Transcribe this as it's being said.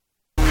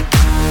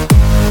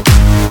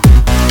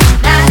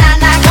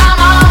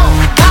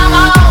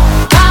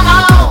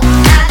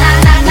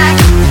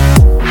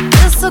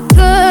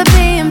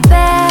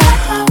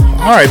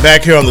right,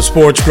 back here on the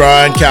Sports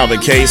Grind, Calvin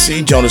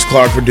Casey, Jonas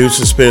Clark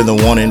producer, spinning the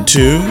 1 and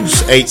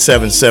 2s.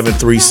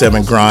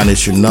 877-37-GRIND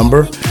is your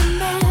number.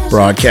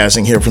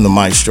 Broadcasting here from the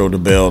Maestro de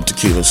Bell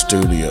Tequila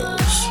Studios.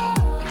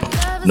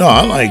 No,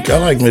 I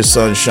like Miss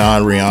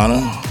Sunshine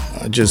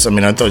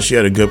Rihanna. I thought she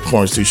had a good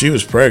performance too. She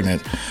was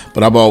pregnant,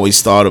 but I've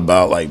always thought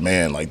about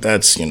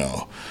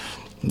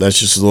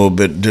that's just a little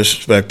bit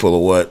disrespectful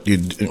of what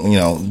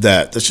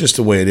that's just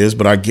the way it is.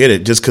 But I get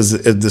it, just because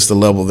it's the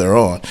level they're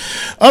on.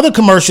 Other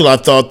commercial I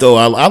thought though,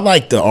 I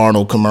like the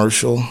Arnold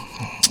commercial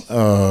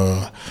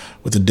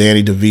with the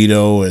Danny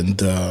DeVito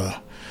and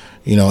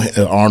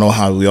Arnold,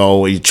 how we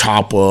always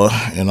chopper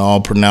and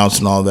all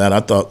pronouncing all that. I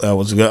thought that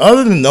was good.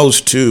 Other than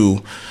those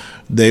two,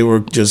 they were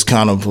just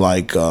kind of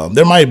like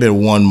there might have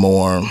been one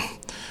more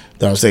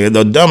that I was thinking.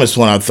 The dumbest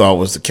one I thought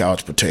was the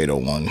couch potato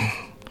one.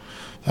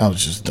 That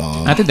was just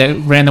dumb. I think they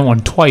ran that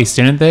one twice,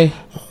 didn't they?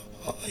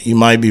 You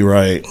might be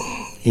right.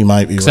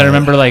 Because I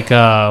remember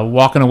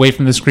walking away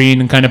from the screen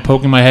and kind of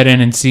poking my head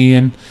in and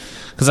seeing,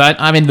 because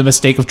I made the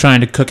mistake of trying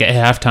to cook at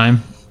halftime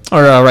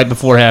or right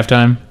before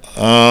halftime.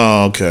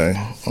 Oh, okay.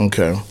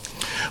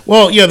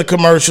 Well, yeah, the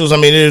commercials,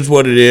 it is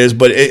what it is,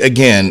 but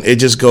it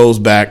just goes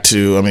back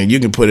to, you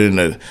can put it in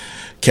a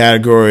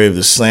category of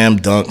the slam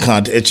dunk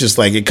contest. It's just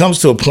it comes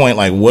to a point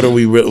what are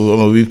we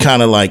really, we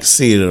kind of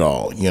see it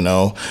all,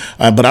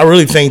 but I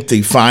really think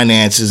the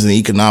finances and the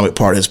economic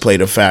part has played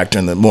a factor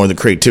in more of the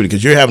creativity,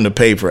 because you're having to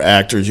pay for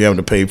actors, you're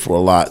having to pay for a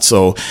lot,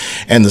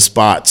 and the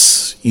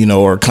spots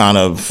are kind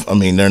of,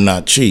 they're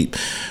not cheap,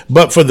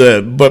 but for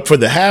the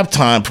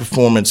halftime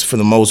performance, for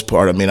the most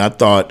part, I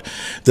thought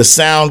the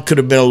sound could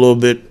have been a little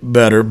bit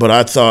better, but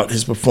I thought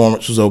his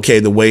performance was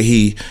okay, the way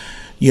he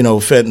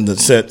fed in the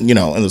set, in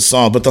the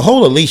song. But the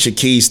whole Alicia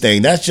Keys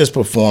thing, that's just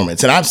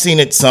performance. And I've seen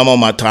it some on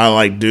my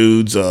time,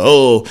 dudes,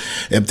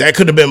 if that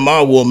could have been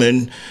my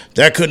woman,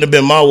 that couldn't have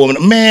been my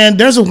woman. Man,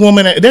 there's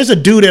a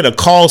dude at a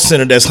call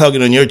center that's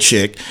hugging on your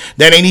chick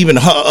that ain't even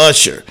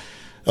Usher.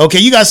 Okay,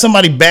 you got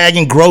somebody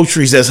bagging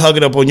groceries that's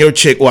hugging up on your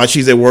chick while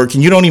she's at work,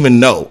 and you don't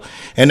even know.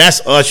 And that's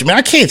Usher. Man,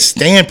 I can't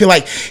stand people.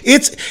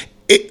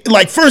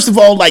 First of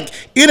all,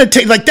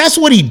 entertain, that's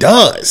what he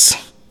does.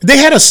 They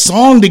had a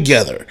song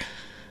together.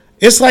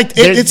 It's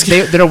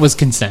there was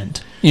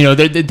consent.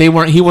 They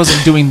weren't. He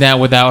wasn't doing that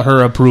without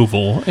her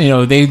approval.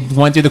 They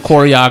went through the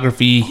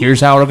choreography.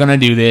 Here's how we're gonna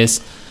do this.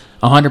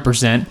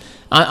 100%.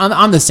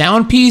 On the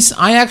sound piece,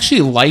 I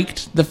actually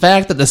liked the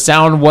fact that the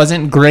sound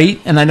wasn't great,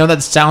 and I know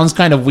that sounds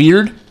kind of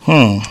weird.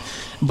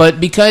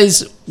 But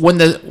because when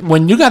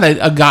you got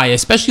a guy,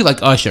 especially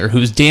like Usher,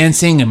 who's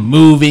dancing and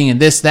moving and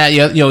this, that,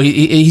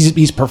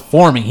 he's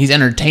performing, he's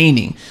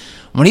entertaining.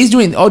 When he's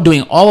doing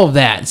all of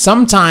that,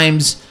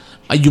 sometimes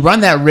you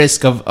run that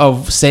risk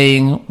of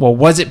saying, well,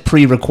 was it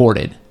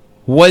pre-recorded?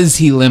 Was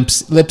he lip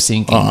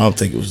syncing? Oh, I don't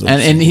think it was.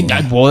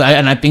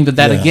 And I think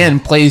that again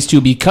plays to,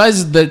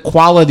 because the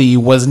quality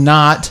was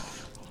not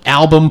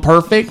album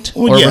perfect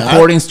or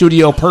recording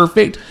studio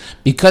perfect.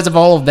 Because of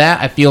all of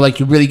that, I feel like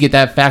you really get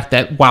that fact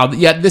that, wow,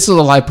 this is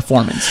a live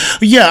performance.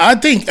 Yeah, I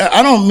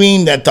don't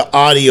mean that the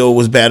audio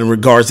was bad in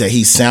regards that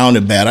he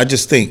sounded bad. I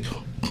just think,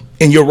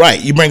 and you're right,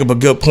 you bring up a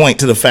good point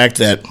to the fact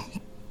that,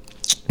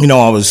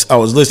 I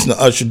was listening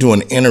to Usher do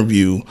an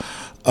interview.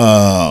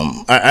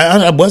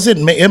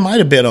 It might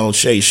have been on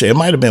Shay. It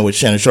might have been with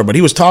Shannon Sharp, but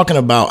he was talking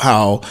about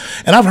how,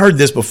 and I've heard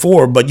this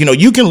before, but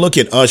you can look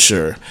at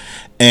Usher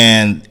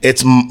and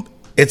it's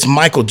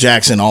Michael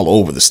Jackson all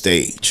over the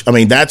stage.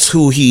 That's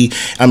who and he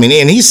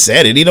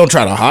said it. He don't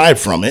try to hide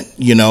from it,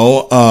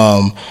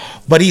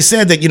 but he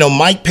said that,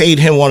 Mike paid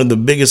him one of the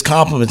biggest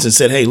compliments and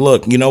said, hey,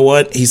 look, you know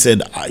what? He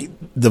said,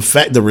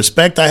 the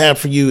respect I have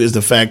for you is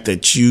the fact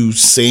that you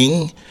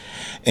sing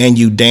and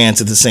you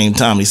dance at the same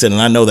time. He said, and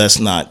I know that's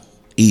not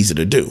easy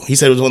to do. He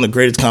said it was one of the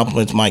greatest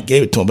compliments Mike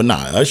gave it to him, but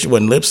Usher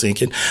wasn't lip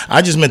syncing.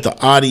 I just meant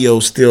the audio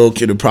still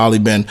could have probably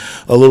been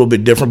a little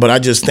bit different, but I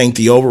just think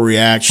the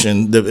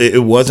overreaction,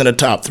 it wasn't a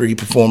top 3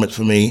 performance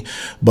for me,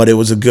 but it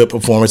was a good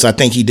performance. I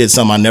think he did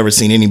something I never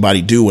seen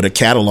anybody do with a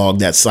catalog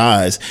that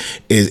size,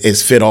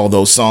 is fit all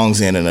those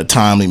songs in a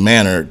timely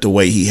manner the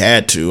way he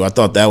had to. I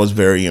thought that was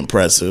very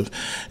impressive.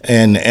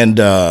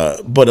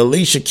 But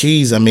Alicia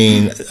Keys,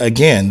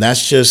 again,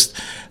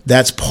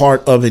 that's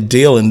part of a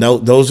deal, and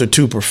those are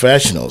two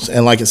professionals.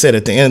 And like I said,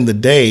 at the end of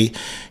the day,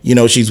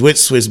 she's with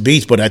Swiss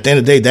Beats, but at the end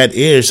of the day, that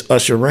is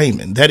Usher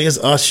Raymond. That is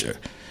Usher.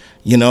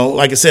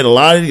 Like I said, a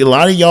lot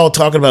of y'all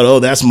talking about, oh,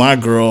 that's my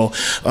girl.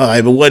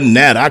 If it wasn't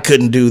that, I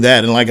couldn't do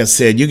that. And like I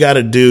said, you got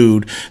a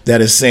dude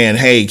that is saying,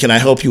 hey, can I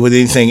help you with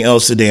anything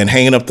else today? And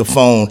hanging up the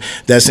phone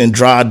that's in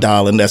dry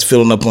dialing, that's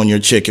filling up on your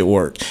chick at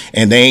work.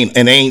 And they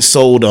ain't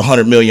sold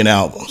 100 million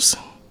albums.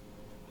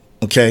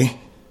 Okay?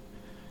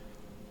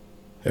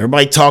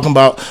 Everybody talking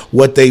about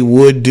what they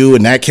would do,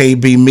 and that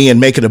can't be me, and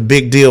make it a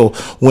big deal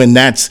when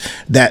that's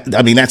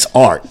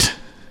art.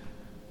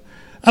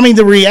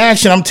 The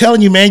reaction, I'm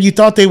telling you, man, you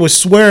thought they would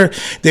swear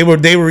they were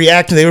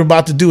reacting, they were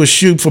about to do a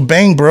shoot for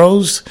Bang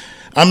Bros.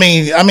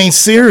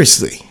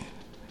 Seriously.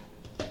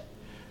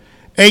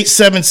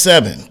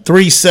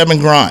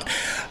 877-37-GRIND.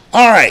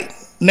 All right.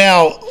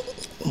 Now,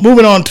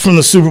 moving on from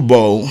the Super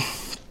Bowl,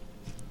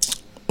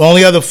 the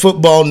only other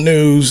football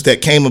news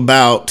that came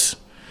about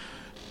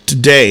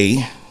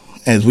today,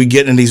 as we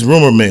get in these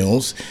rumor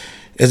mills,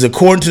 is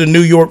according to the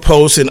New York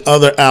Post and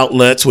other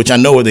outlets, which I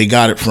know where they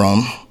got it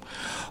from,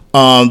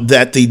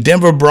 that the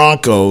Denver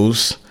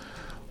Broncos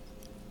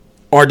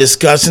are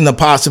discussing the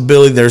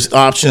possibility, there's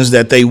options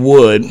that they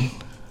would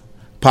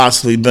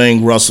possibly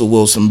bring Russell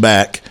Wilson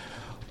back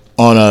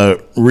on a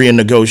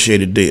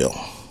renegotiated deal.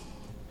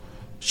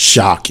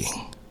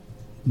 Shocking.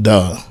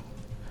 Duh.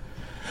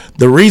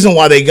 The reason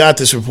why they got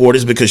this report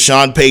is because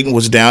Sean Payton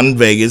was down in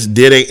Vegas,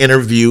 did an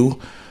interview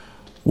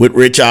with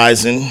Rich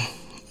Eisen,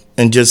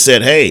 and just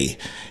said, hey,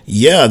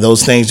 yeah,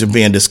 those things are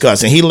being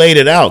discussed. And he laid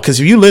it out, because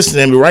if you listen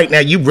to him right now,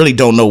 you really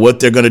don't know what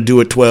they're going to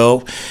do at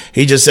 12.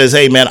 He just says,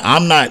 hey, man,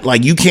 I'm not,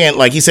 like, you can't,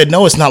 like, he said,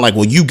 no, it's not like,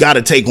 well, you got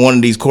to take one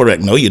of these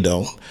quarterbacks. No, you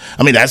don't.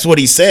 I mean, that's what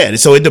he said.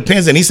 So it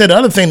depends. And he said the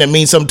other thing that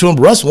means something to him,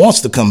 Russ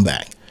wants to come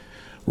back.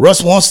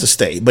 Russ wants to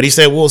stay. But he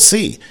said, we'll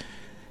see.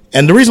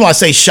 And the reason why I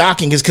say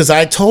shocking is because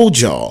I told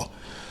y'all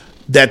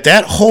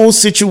that whole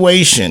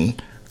situation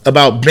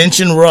about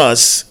benching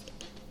Russ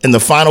in the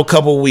final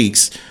couple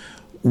weeks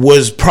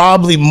was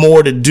probably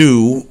more to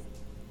do,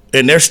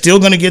 and they're still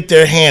going to get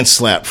their hands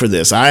slapped for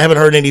this. I haven't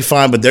heard any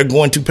fine, but they're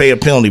going to pay a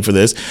penalty for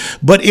this.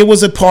 But it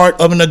was a part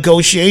of a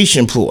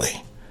negotiation ploy.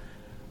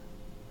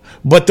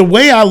 But the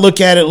way I look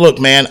at it, look,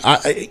 man,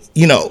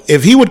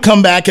 if he would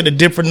come back at a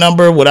different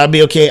number, would I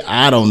be okay?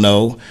 I don't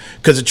know.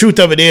 Because the truth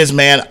of it is,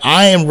 man,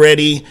 I am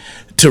ready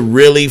to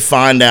really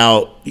find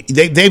out.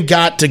 They've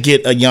got to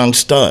get a young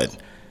stud.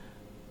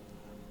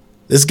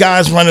 This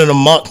guy's running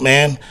amok,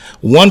 man.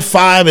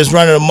 1-5 is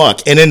running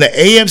amok. And in the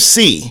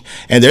AFC,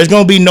 and there's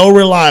going to be no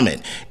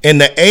realignment. In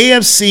the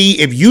AFC,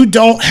 if you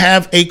don't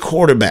have a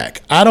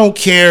quarterback, I don't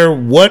care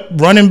what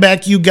running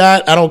back you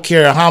got. I don't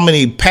care how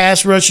many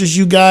pass rushers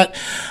you got.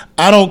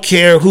 I don't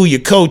care who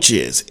your coach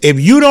is. If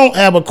you don't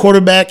have a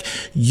quarterback,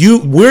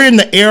 we're in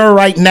the era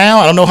right now.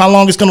 I don't know how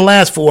long it's going to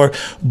last for,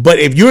 but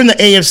if you're in the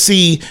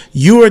AFC,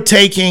 you are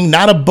taking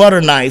not a butter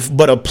knife,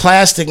 but a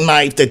plastic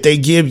knife that they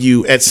give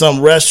you at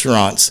some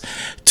restaurants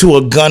to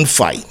a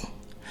gunfight.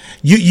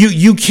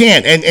 You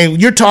can't.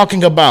 And you're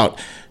talking about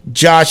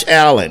Josh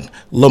Allen,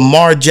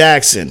 Lamar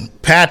Jackson,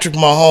 Patrick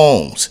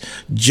Mahomes,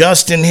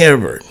 Justin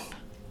Herbert,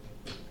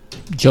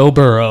 Joe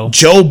Burrow,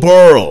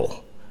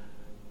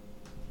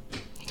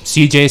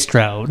 CJ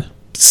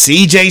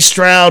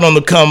Stroud on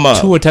the come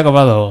up. Tua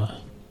Tagovailoa.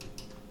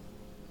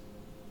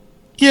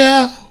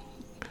 Yeah.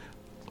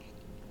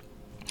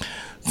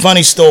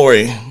 Funny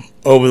story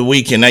over the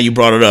weekend. Now you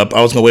brought it up.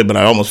 I was going to wait, but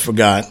I almost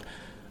forgot.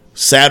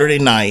 Saturday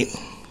night,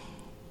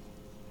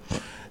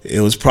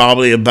 it was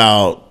probably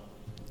about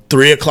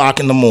 3 o'clock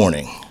in the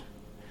morning.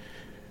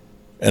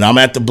 And I'm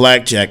at the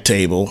blackjack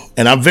table.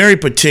 And I'm very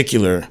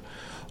particular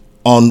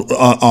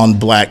on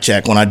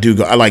blackjack when I do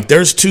go.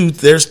 There's two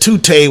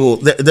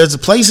tables. There's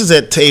places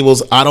at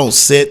tables I don't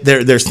sit.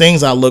 There's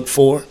things I look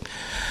for.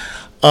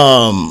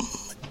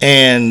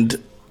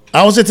 And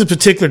I was at this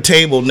particular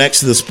table next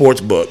to the sports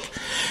book,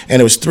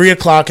 and it was 3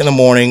 o'clock in the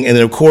morning. And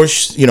then of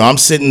course, I'm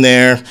sitting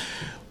there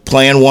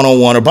playing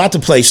 101, about to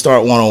play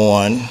Start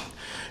 101,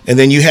 and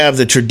then you have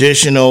the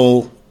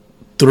traditional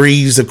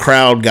threes the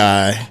crowd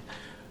guy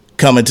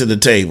coming to the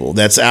table.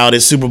 That's out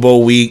at Super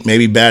Bowl week,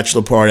 maybe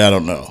bachelor party. I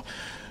don't know.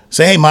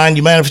 Say, hey, you mind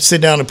if you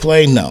sit down and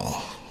play? No.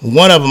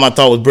 One of them I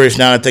thought was British.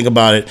 Now that I think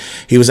about it,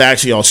 he was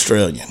actually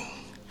Australian.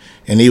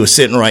 And he was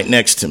sitting right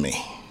next to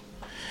me.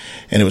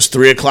 And it was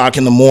 3 o'clock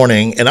in the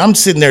morning. And I'm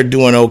sitting there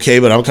doing okay,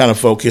 but I'm kind of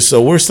focused.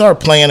 So we'll start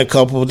playing a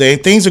couple of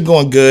days. Things are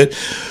going good.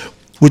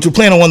 Which we're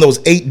playing on one of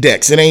those 8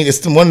 decks.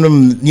 It's one of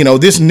them,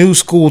 this new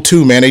school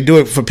too, man. They do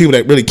it for people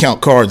that really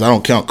count cards. I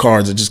don't count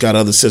cards. I just got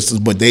other systems.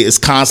 But it's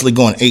constantly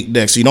going 8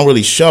 decks. So you don't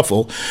really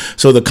shuffle.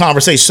 So the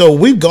conversation. So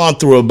we've gone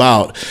through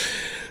about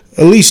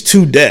at least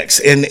 2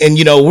 decks, and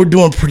we're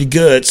doing pretty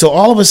good. So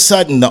all of a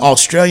sudden, the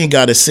Australian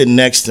guy is sitting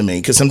next to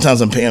me, because sometimes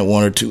I'm paying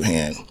 1 or 2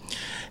 hand,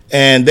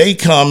 and they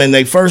come and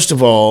first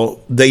of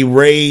all they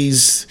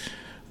raise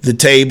the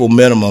table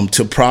minimum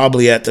to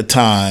probably at the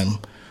time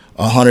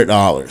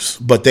 $100,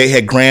 but they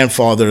had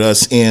grandfathered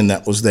us in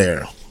that was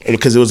there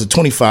because it was a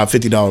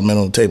 $25-$50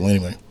 minimum table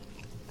anyway.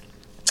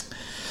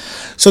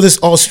 So this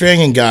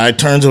Australian guy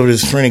turns over to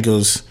his friend and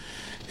goes,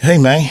 "Hey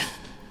man."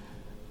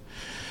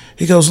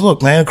 He goes,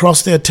 "Look, man,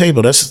 across that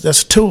table,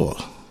 that's Tua."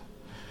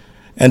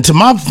 And to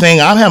my thing,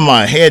 I have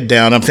my head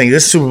down. I'm thinking,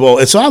 this is Super Bowl.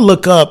 And so I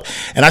look up,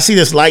 and I see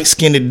this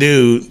light-skinned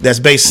dude that's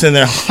based sitting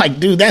there. I'm like,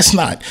 dude, that's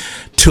not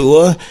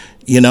Tua,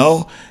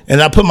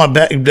 And I put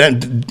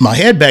my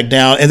head back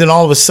down, and then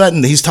all of a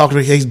sudden, he's talking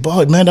to me. He's,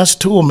 "Boy, man, that's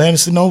Tua, man.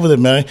 It's sitting over there,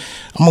 man.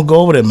 I'm going to go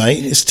over there,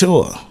 mate. It's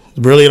Tua."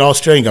 Really an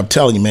Australian, I'm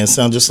telling you, man, it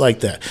sounds just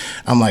like that.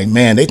 I'm like,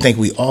 man, they think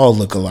we all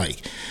look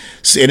alike.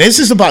 See, and this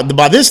is by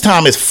this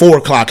time it's 4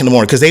 o'clock in the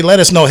morning, because they let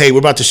us know, hey, we're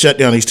about to shut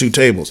down these 2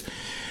 tables.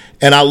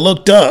 And I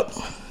looked up,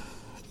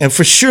 and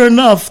for sure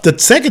enough, the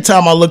second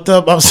time I looked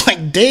up, I was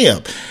like,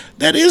 damn,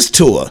 That is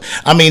Tua.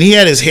 I mean, he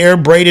had his hair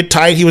braided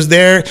tight. He was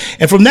there.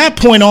 And from that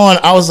point on,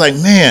 I was like,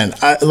 man,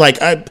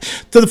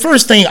 the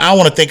first thing I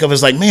want to think of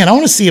is like, man, I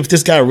want to see if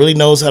this guy really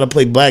knows how to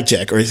play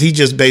blackjack, or is he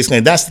just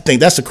basically, that's the thing.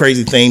 That's the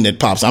crazy thing that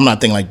pops. I'm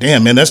not thinking like,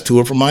 damn, man, that's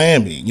Tua from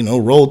Miami.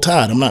 Roll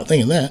Tide. I'm not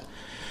thinking that.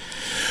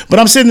 But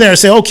I'm sitting there and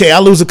say, okay, I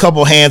lose a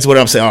couple hands,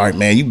 whatever. I'm saying, all right,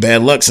 man, you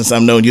bad luck since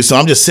I've known you. So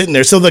I'm just sitting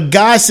there. So the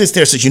guy sits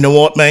there and says, you know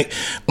what, mate?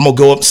 I'm going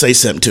to go up and say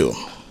something to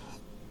him.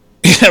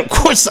 And of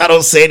course, I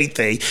don't say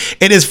anything.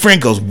 And his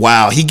friend goes,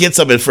 wow. He gets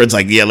up and friend's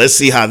like, yeah, let's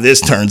see how this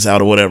turns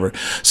out or whatever.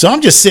 So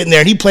I'm just sitting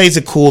there and he plays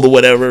it cool or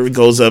whatever. He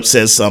goes up,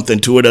 says something.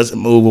 Tua doesn't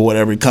move or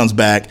whatever. He comes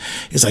back.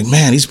 He's like,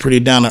 man, he's pretty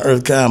down to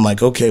earth guy. I'm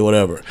like, okay,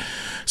 whatever.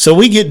 So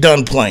we get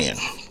done playing.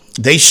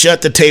 They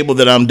shut the table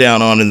that I'm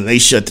down on, and they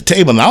shut the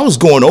table. And I was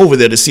going over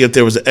there to see if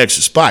there was an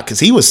extra spot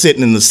because he was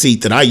sitting in the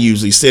seat that I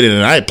usually sit in,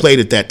 and I had played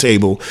at that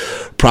table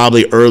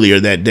probably earlier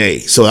that day.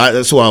 So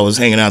that's why I was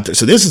hanging out there.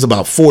 So this is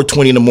about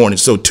 4:20 in the morning.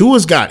 So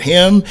Tua's got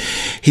him.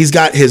 He's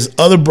got his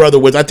other brother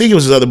with, I think it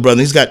was his other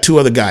brother. He's got two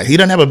other guys. He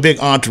doesn't have a big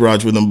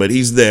entourage with him, but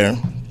he's there.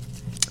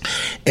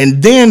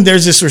 And then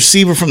there's this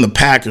receiver from the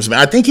Packers. Man,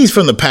 I think he's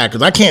from the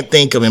Packers. I can't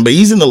think of him, but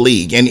he's in the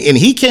league. And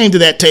he came to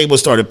that table and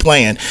started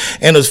playing.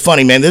 And it was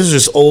funny, man. This is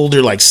this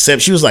older,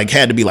 she was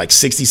had to be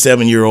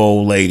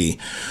 67-year-old lady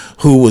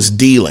who was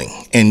dealing.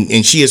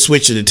 And she had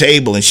switched to the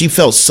table, and she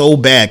felt so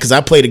bad because I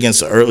played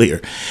against her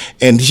earlier.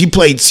 And she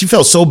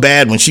felt so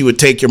bad when she would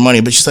take your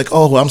money, but she's like,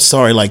 oh, I'm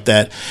sorry like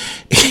that.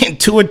 And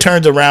Tua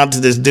turns around to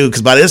this dude,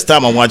 because by this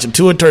time I'm watching,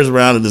 Tua turns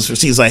around to this.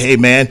 He's like, hey,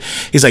 man.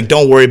 He's like,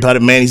 don't worry about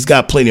it, man. He's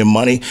got plenty of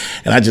money.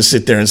 And I just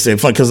sit there and say,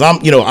 fun, because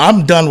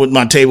I'm done with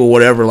my table,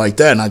 whatever, like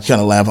that. And I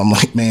kind of laugh. I'm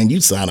like, man, you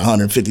signed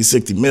 150,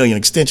 60 million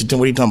extension to,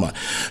 what are you talking about?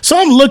 So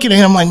I'm looking at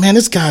him like, man,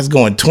 this guy's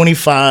going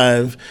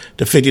 $25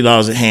 to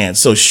 $50 a hand.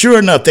 So sure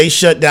enough, they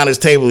shut down his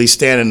table. He's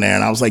standing there.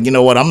 And I was like, you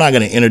know what? I'm not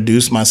going to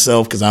introduce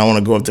myself because I don't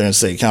want to go up there and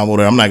say, I'm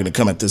not going to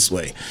come at this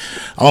way.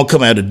 I'm going to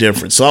come at it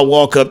different. So I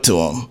walk up to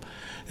him.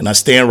 And I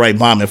stand right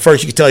by him. At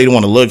first, you could tell he didn't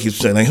want to look. He's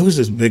saying, who's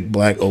this big,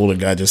 black, older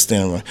guy just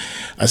standing there?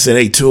 I said,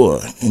 hey, Tua.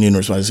 And he didn't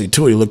respond. I said,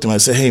 Tua. He looked at me. I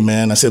said, hey,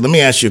 man. I said, let me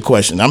ask you a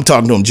question. I'm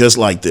talking to him just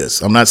like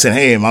this. I'm not saying,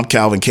 hey, I'm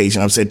Calvin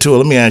Cation. I said, Tua,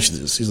 let me ask you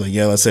this. He's like,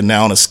 yeah. I said,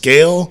 now on a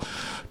scale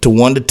to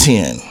 1 to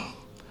 10,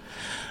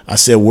 I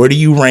said, where do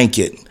you rank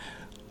it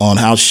on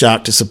how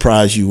shocked and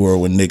surprised you were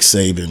when Nick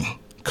Saban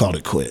called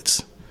it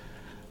quits?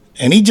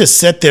 And he just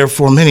sat there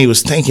for a minute. He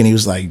was thinking. He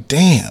was like,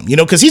 damn.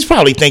 Because he's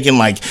probably thinking,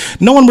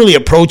 no one really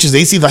approaches.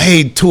 They see,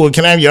 hey, Tua,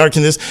 can I have your arc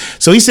in this?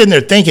 So he's sitting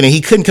there thinking, and he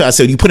couldn't. I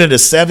said, you put it at a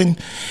 7?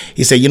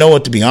 He said, you know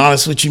what, to be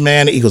honest with you,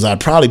 man? He goes, I'd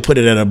probably put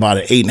it at about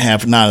an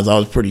 8.5 or 9. I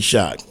was pretty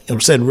shocked. I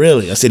said,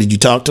 really? I said, did you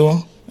talk to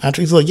him?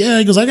 After he's like, yeah.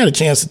 He goes, I got a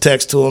chance to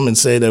text to him and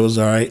say that was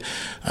all right.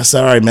 I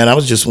said, all right, man, I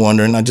was just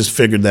wondering. I just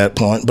figured that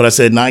point. But I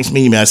said, nice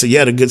meeting you, man. I said, you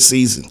had a good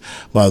season,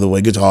 by the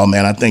way. Good job,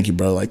 man. I thank you,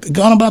 bro.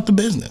 Gone about the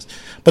business.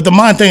 But the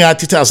mind thing I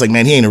could tell, I was like,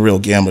 man, he ain't a real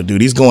gambler,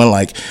 dude. He's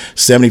going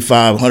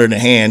 75, 100 a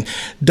hand.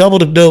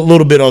 Doubled a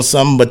little bit on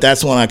something, but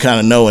that's one I kind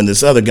of know. And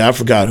this other guy, I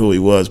forgot who he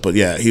was, but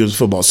yeah, he was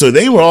football. So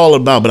they were all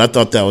about, but I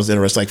thought that was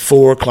interesting.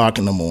 4 o'clock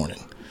in the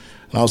morning.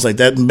 And I was like,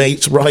 that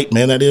mate's right,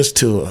 man. That is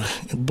Tua.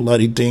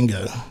 Bloody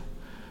dingo.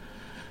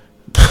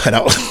 But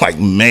I was like,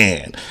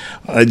 man.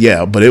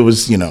 Yeah, but it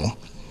was,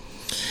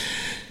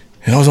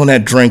 and I was on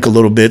that drink a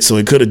little bit, so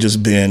it could have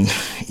just been,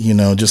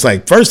 just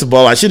first of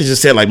all, I should have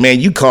just said, man,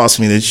 you cost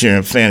me this year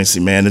in fantasy,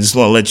 man. I just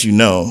want to let you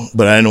know.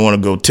 But I didn't want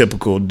to go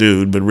typical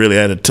dude, but really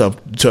I had a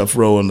tough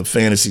row on the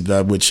fantasy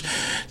side, which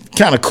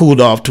kind of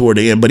cooled off toward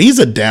the end. But he's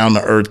a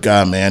down-to-earth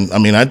guy, man. I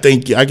mean, I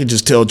think I could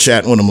just tell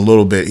chatting with him a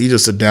little bit. He's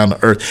just a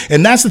down-to-earth.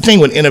 And that's the thing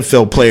with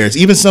NFL players,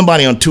 even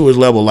somebody on Tua's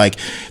level,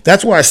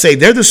 that's why I say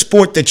they're the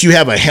sport that you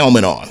have a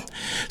helmet on.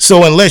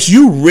 So unless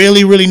you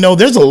really, really know,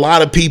 there's a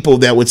lot of people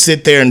that would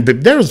sit there and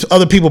there's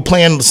other people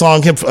playing the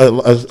song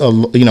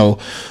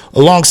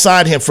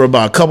alongside him for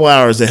about a couple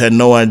hours that had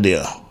no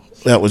idea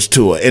that was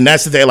Tua. And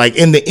that's the thing.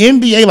 In the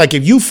NBA,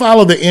 if you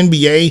follow the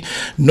NBA,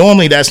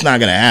 normally that's not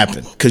going to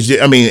happen. Because, the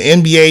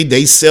NBA,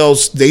 they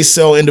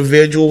sell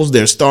individuals,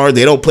 they're stars,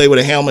 they don't play with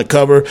a helmet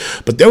cover.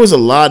 But there was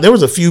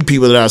a few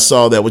people that I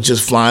saw that were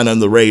just flying under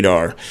the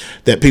radar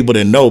that people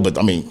didn't know. But,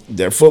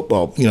 they're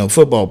football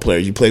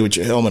players. You play with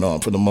your helmet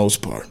on for the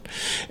most part.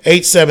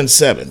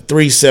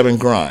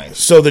 877-37-GRIND.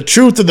 So the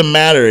truth of the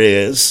matter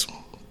is,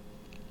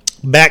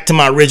 back to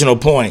my original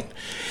point,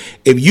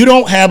 if you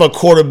don't have a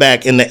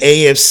quarterback in the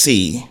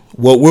AFC,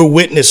 what we're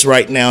witnessing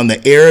right now in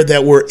the era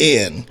that we're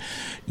in,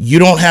 you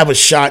don't have a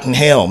shot in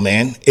hell,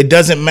 man. It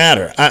doesn't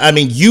matter.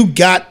 You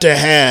got to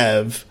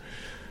have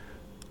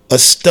a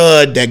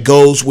stud that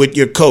goes with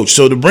your coach.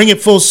 So to bring it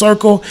full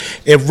circle,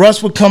 if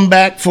Russ would come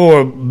back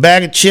for a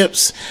bag of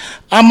chips,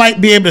 I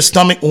might be able to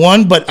stomach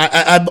one, but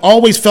I've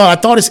always I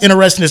thought it's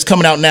interesting it's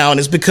coming out now, and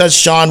it's because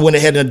Sean went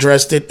ahead and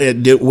addressed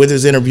it with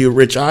his interview with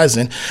Rich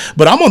Eisen.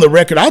 But I'm on the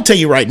record. I'll tell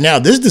you right now,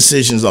 this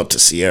decision's up to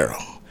Sierra.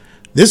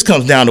 This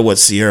comes down to what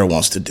Sierra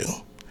wants to do.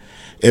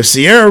 If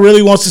Sierra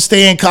really wants to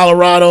stay in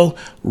Colorado,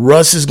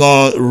 Russ is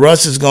going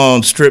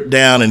to strip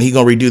down and he's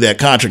going to redo that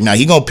contract. Now,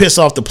 he's going to piss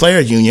off the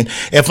players union.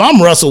 If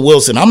I'm Russell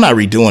Wilson, I'm not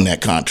redoing that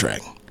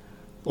contract.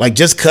 Like,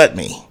 just cut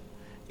me.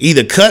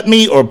 Either cut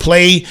me or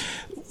play,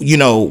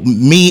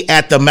 me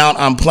at the amount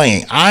I'm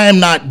playing. I am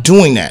not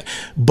doing that.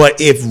 But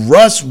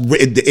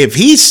if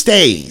he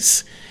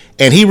stays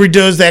and he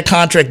redoes that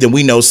contract, then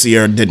we know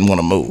Sierra didn't want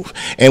to move.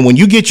 And when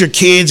you get your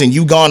kids and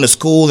you gone to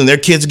school and their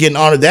kids are getting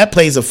honored, that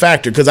plays a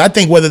factor. Because I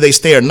think whether they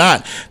stay or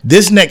not,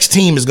 this next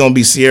team is going to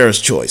be Sierra's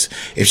choice.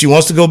 If she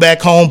wants to go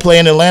back home, play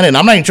in Atlanta, and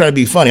I'm not even trying to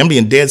be funny, I'm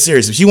being dead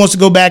serious. If she wants to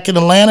go back in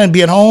Atlanta and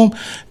be at home,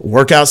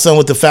 work out some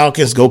with the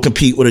Falcons, go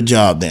compete with a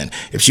job then.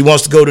 If she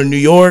wants to go to New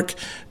York,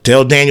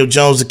 tell Daniel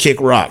Jones to kick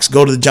rocks,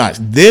 go to the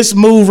Giants. This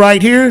move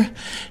right here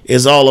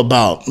is all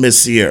about Miss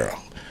Sierra.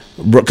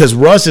 Because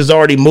Russ has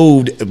already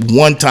moved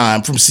one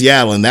time from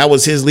Seattle, and that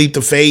was his leap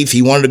of faith.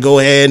 He wanted to go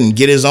ahead and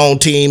get his own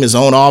team, his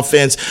own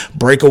offense,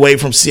 break away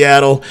from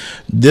Seattle.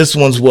 This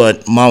one's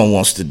what Mama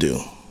wants to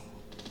do.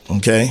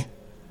 Okay?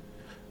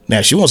 Now,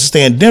 if she wants to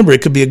stay in Denver,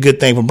 it could be a good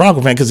thing for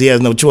Bronco fan because he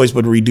has no choice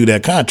but to redo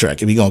that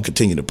contract if he's going to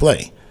continue to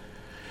play.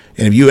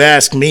 And if you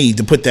ask me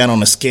to put that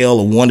on a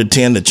scale of 1 to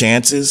 10, the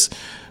chances,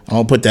 I'm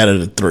going to put that at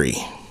a 3.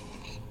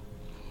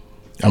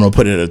 I'm going to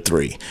put it at a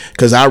 3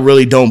 because I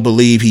really don't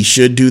believe he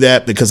should do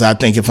that because I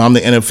think if I'm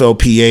the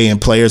NFLPA and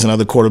players and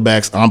other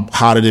quarterbacks, I'm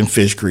hotter than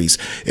fish grease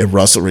if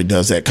Russell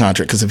redoes that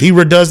contract. Because if he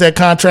redoes that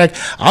contract,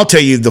 I'll tell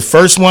you the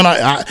first one,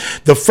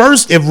 if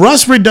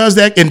Russ redoes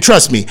that, and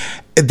trust me,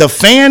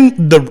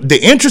 the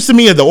interest in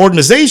me of the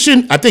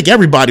organization, I think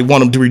everybody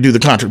want him to redo the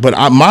contract.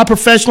 But my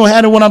professional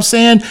hat in what I'm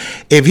saying,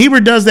 if he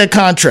redoes that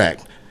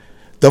contract,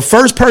 the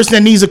first person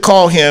that needs to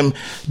call him,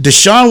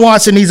 Deshaun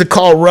Watson needs to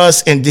call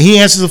Russ, and he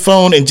answers the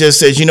phone and just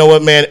says, you know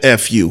what, man,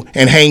 F you,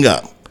 and hang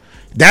up.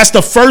 That's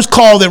the first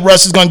call that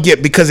Russ is going to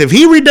get because if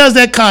he redoes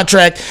that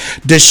contract,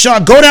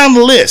 Deshaun, go down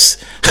the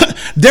list.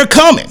 They're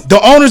coming. The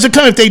owners are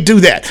coming if they do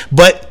that.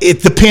 But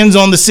it depends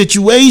on the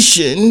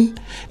situation,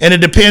 and it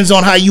depends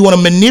on how you want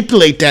to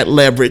manipulate that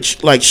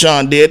leverage like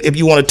Sean did if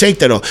you want to take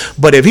that off.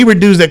 But if he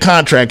redoes that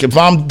contract, if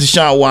I'm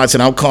Deshaun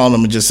Watson, I'll call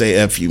him and just say,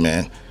 F you,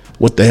 man.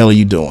 What the hell are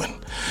you doing?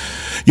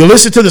 You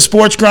listen to the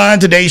Sports Grind.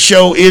 Today's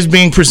show is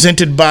being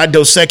presented by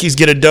Dos Equis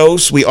Get a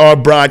Dose. We are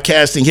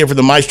broadcasting here from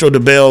the Maestro de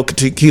Bell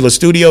Tequila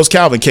Studios.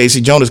 Calvin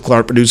Casey, Jonas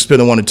Clark, producer,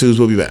 Spinning 1 and 2s.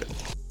 We'll be back.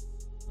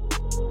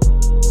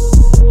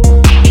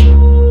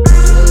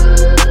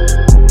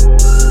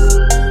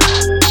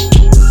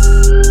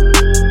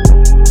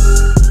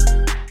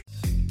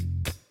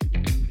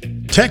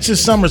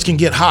 Texas summers can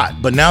get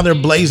hot, but now they're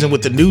blazing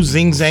with the new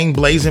Zing Zang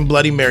Blazing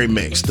Bloody Mary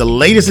Mix. The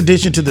latest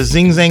addition to the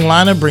Zing Zang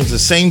lineup brings the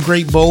same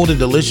great, bold, and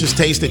delicious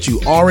taste that you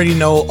already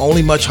know,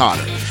 only much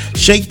hotter.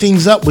 Shake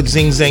things up with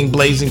Zing Zang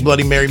Blazing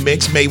Bloody Mary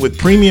Mix, made with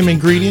premium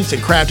ingredients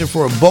and crafted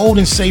for a bold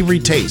and savory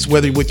taste,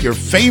 whether with your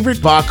favorite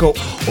vodka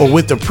or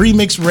with the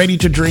pre-mixed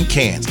ready-to-drink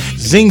cans.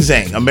 Zing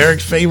Zang,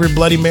 America's favorite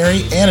Bloody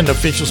Mary and an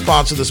official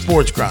sponsor of the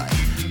Sports Grind.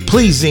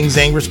 Please Zing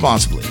Zang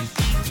responsibly.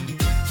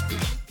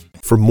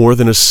 For more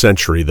than a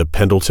century, the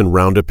Pendleton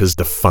Roundup has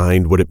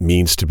defined what it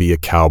means to be a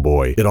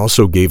cowboy. It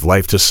also gave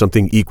life to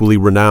something equally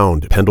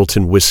renowned,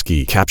 Pendleton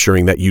Whiskey,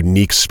 capturing that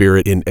unique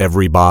spirit in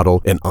every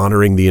bottle and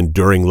honoring the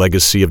enduring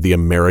legacy of the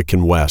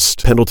American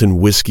West. Pendleton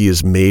Whiskey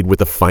is made with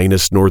the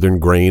finest northern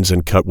grains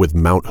and cut with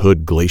Mount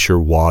Hood Glacier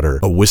water,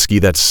 a whiskey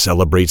that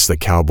celebrates the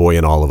cowboy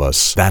in all of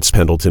us. That's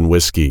Pendleton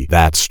Whiskey.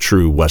 That's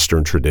true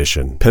Western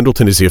tradition.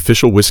 Pendleton is the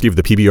official whiskey of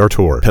the PBR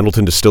Tour.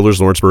 Pendleton Distillers,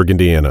 Lawrenceburg,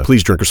 Indiana.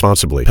 Please drink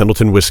responsibly.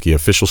 Pendleton Whiskey,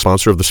 official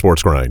sponsor of the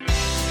Sports Grind.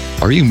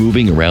 Are you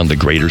moving around the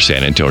greater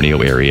San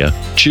Antonio area?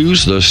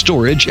 Choose the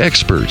storage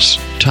experts,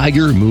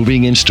 Tiger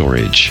Moving and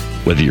Storage.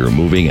 Whether you're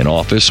moving an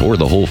office or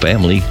the whole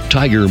family,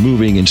 Tiger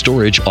Moving and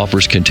Storage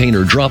offers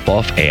container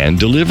drop-off and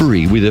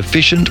delivery with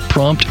efficient,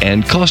 prompt,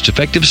 and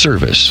cost-effective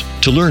service.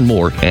 To learn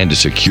more and to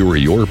secure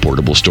your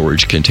portable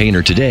storage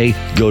container today,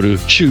 go to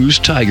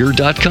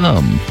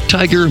ChooseTiger.com.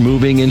 Tiger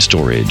Moving and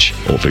Storage,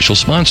 official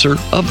sponsor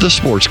of the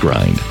Sports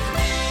Grind.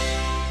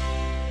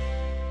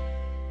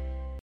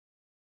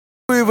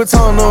 Louis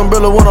Vuitton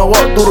umbrella when I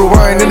walk through the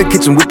rain. In the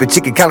kitchen whipping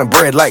chicken, kind of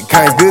bread like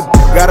kinds good.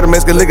 Got a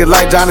Mexican liquor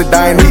like Johnny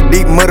Dine. Knee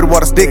deep, muddy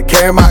water stick,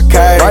 carry my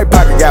cane. Right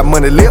pocket got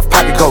money, left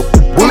pocket coat.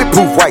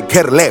 Bulletproof white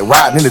Cadillac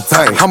riding in the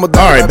tank. All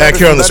right, back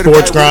here on the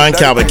Sports Grind,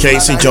 Calvin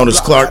Casey, Jonas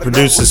Clark,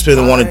 producer,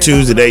 Spinning 1 and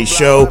 2s. Today's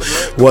show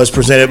was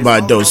presented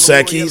by Dos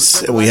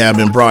Equis. We have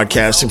been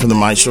broadcasting from the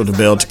Maestro de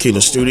Bell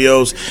Tequila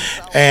Studios.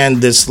 And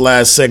this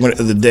last segment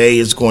of the day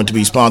is going to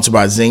be sponsored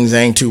by Zing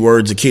Zang. 2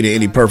 words, the key to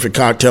any perfect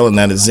cocktail, and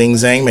that is Zing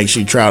Zang. Make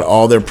sure you try out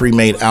all their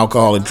pre-made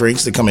alcoholic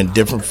drinks. They come in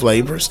different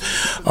flavors.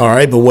 All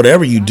right, but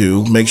whatever you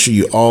do, make sure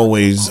you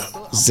always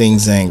Zing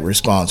Zang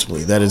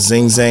responsibly. That is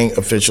Zing Zang,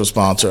 official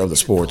sponsor of the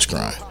Sports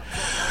Grind.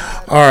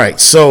 All right,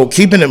 so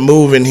keeping it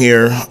moving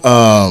here,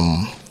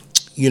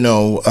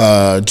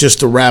 just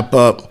to wrap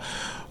up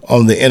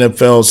on the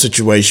NFL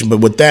situation. But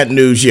with that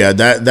news,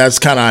 that's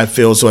kind of how I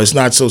feel. So it's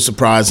not so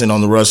surprising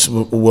on the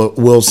Russell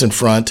Wilson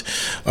front.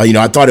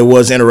 I thought it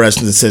was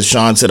interesting that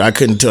Sean said I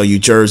couldn't tell you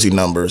jersey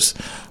numbers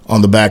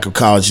on the back of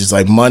college. He's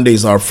like,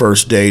 Monday's our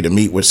first day to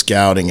meet with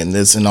scouting and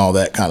this and all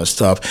that kind of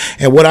stuff.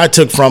 And what I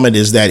took from it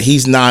is that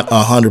he's not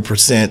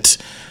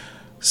 100%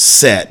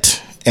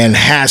 set and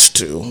has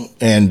to.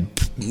 And,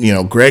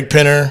 Greg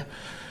Penner,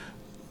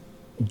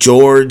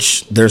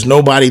 George, there's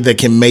nobody that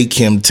can make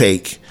him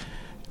take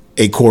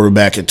a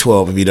quarterback at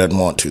 12 if he doesn't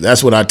want to.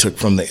 That's what I took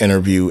from the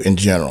interview in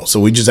general. So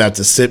we just have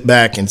to sit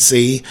back and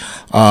see.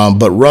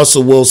 But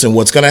Russell Wilson,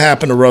 what's going to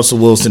happen to Russell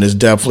Wilson is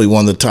definitely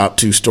one of the top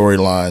two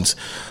storylines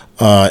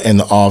in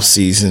the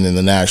offseason in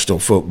the National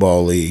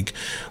Football League.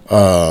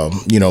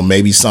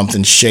 Maybe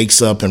something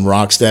shakes up and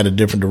rocks that a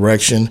different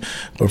direction,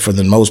 but for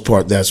the most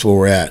part, that's where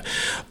we're at.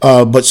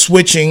 But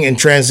switching and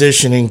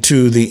transitioning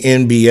to the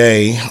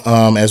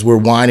NBA as we're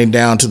winding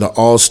down to the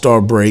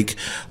All-Star break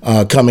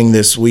coming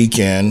this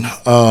weekend.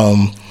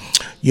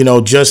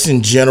 Just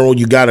in general,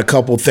 you got a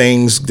couple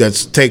things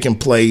that's taking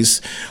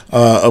place.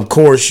 Of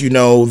course,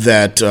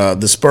 that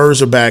the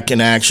Spurs are back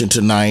in action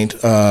tonight.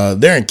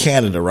 They're in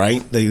Canada,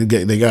 right?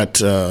 They got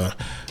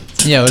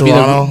it would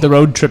Toronto. be the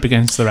road trip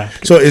against the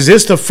Raptors. So is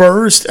this the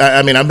first?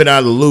 I mean, I've been out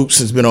of the loop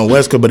since been on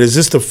West Coast, but is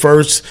this the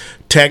first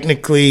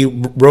technically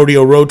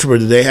rodeo road trip, or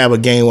did they have a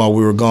game while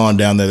we were gone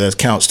down there that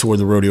counts toward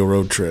the rodeo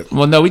road trip?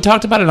 Well, no, we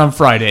talked about it on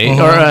Friday,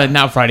 or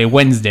not Friday,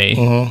 Wednesday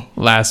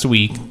last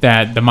week,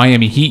 that the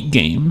Miami Heat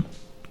game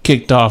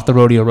kicked off the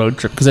rodeo road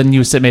trip, because then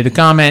you made the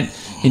comment,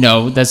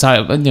 that's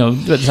how I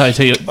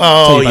tell you. This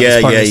part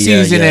of the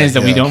season is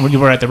that we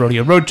were at the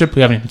rodeo road trip.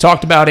 We haven't even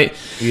talked about it.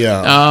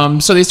 Yeah.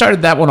 So they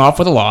started that one off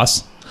with a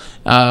loss,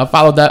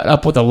 followed that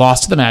up with a loss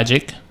to the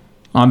Magic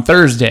on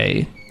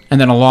Thursday, and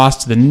then a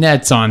loss to the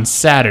Nets on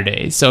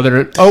Saturday. So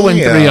they're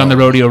 0-3 on the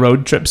rodeo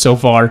road trip so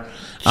far.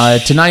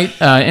 Tonight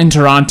in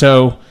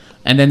Toronto.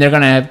 And then they're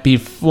gonna be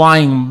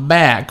flying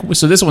back.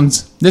 So this one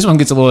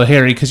gets a little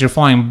hairy because you're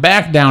flying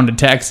back down to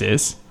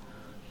Texas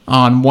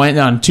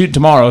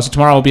tomorrow. So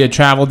tomorrow will be a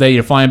travel day.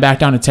 You're flying back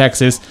down to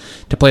Texas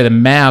to play the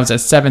Mavs at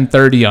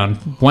 7:30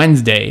 on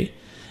Wednesday,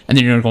 and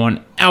then you're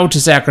going out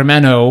to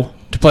Sacramento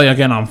to play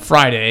again on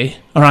Thursday,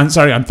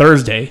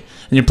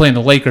 and you're playing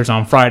the Lakers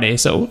on Friday.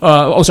 So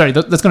that's going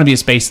to be a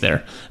space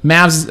there.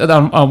 Mavs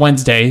on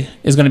Wednesday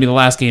is going to be the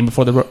last game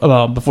before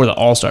the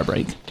All-Star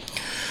break.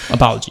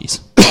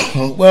 Apologies.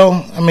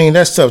 Well, I mean,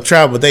 that's tough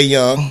travel, but they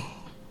young.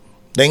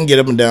 They can get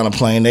up and down a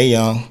plane. They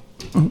young.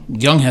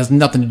 Young has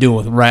nothing to do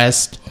with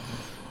rest.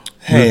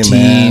 Hey,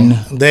 routine.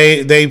 Man.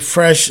 They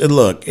fresh.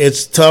 Look,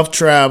 it's tough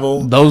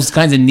travel. Those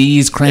kinds of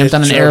knees cramped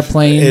on an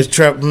airplane.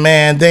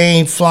 Man, they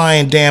ain't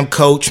flying damn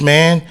coach,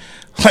 man.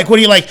 Like, what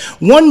do you like?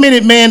 1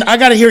 minute, man, I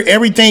got to hear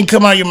everything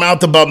come out of your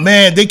mouth about,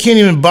 man, they can't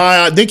even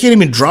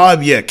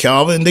drive yet,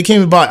 Calvin. They can't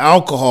even buy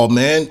alcohol,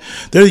 man.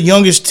 They're the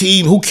youngest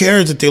team. Who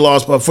cares that they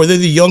lost by 4? They're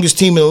the youngest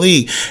team in the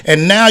league.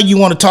 And now you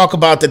want to talk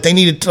about that they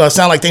need to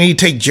sound like they need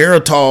to take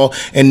Geritol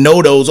and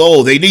Nodos.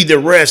 Oh, they need their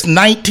rest.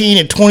 19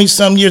 and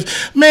 20-some years.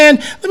 Man,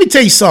 let me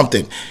tell you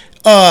something.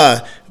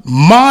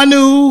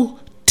 Manu,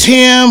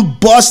 Tim,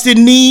 busted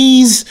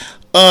knees,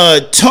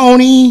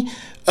 Tony,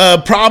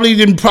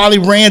 probably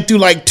ran through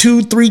like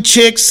 2-3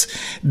 chicks,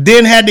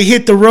 then had to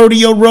hit the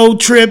rodeo road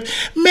trip,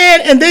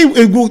 man. And they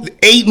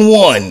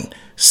 8-1,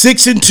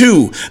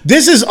 6-2.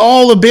 This has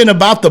all been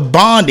about the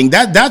bonding.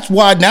 That's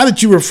why, now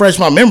that you refresh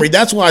my memory,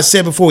 that's why I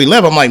said before we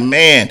left, I'm like,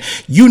 man,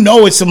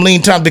 it's some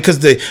lean time, because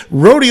the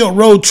rodeo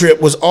road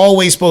trip was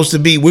always supposed to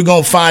be, we're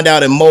gonna find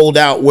out and mold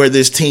out where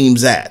this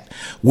team's at.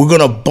 We're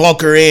gonna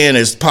bunker in,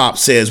 as Pop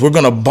says. We're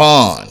gonna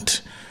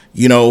bond.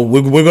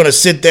 We're going to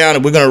sit down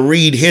and we're going to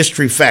read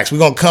history facts. We're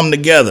going to come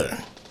together.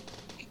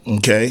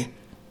 Okay?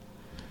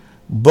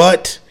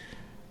 But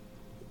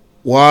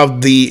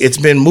while it's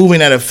been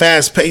moving at a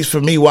fast pace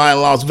for me while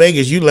in Las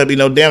Vegas, you let me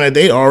know, damn it,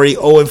 they already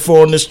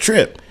 0-4 on this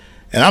trip.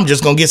 And I'm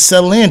just going to get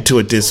settled into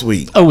it this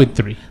week.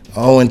 0-3.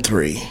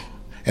 0-3.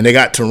 And they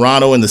got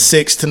Toronto in the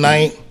 6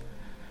 tonight.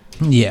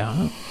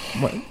 Yeah.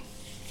 What?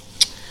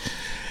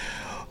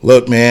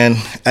 Look, man,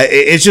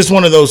 it's just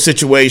one of those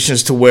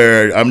situations to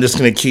where I'm just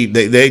going to keep.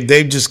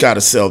 They've just got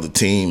to sell the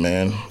team,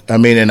 man. I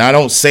mean, and I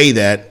don't say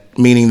that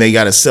meaning they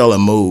got to sell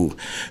and move.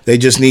 They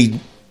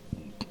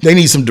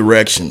need some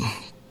direction,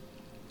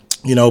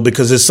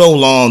 because it's so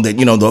long that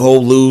the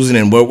whole losing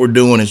and what we're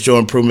doing is showing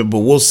improvement. But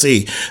we'll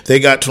see.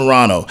 They got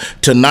Toronto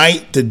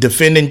tonight. The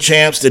defending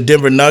champs, the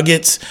Denver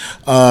Nuggets.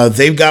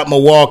 They've got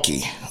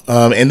Milwaukee,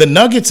 and the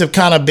Nuggets have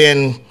kind of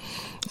been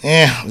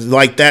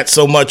like that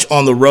so much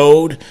on the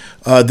road.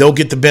 They'll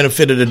get the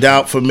benefit of the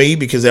doubt for me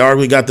because they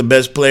already got the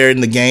best player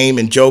in the game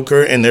in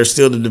Joker, and they're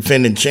still the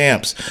defending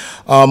champs.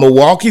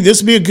 Milwaukee,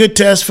 this will be a good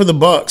test for the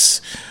Bucks.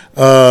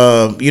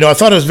 I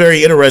thought it was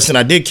very interesting.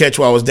 I did catch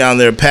while I was down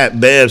there Pat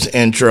Bev's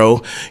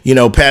intro.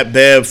 Pat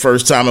Bev,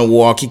 first time in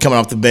Milwaukee, coming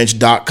off the bench.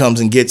 Doc comes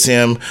and gets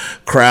him.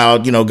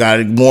 Crowd, got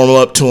to warm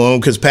up to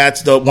him because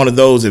Pat's one of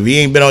those. If he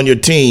ain't been on your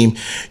team,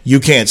 you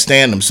can't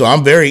stand him. So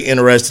I'm very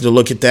interested to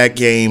look at that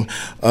game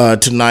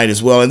tonight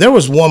as well. And there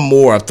was one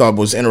more I thought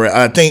was interesting.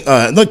 I think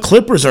the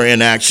Clippers are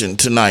in action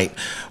tonight.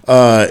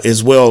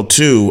 as well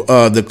too.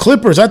 The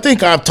Clippers, I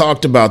think I've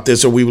talked about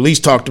this, or we at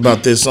least talked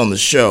about this on the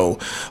show.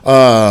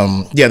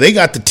 They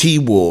got the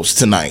T-Wolves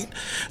tonight.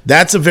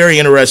 That's a very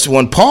interesting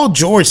one. Paul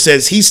George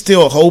says he's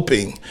still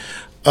hoping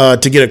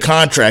to get a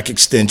contract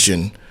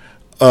extension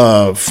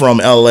from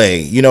LA.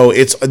 You know,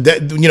 it's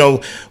that, you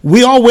know,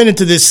 we all went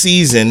into this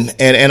season,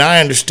 and I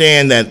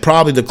understand that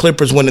probably the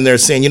Clippers went in there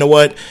saying, you know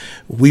what,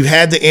 we've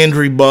had the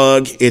injury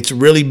bug. It's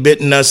really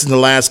bitten us in the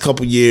last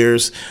couple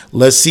years.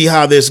 Let's see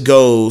how this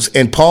goes.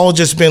 And Paul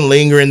just been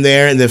lingering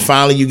there, and then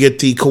finally you get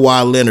the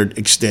Kawhi Leonard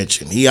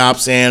extension. He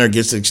opts in or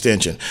gets the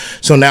extension.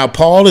 So now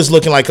Paul is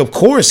looking like, of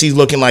course, he's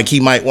looking like he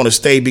might want to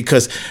stay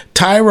because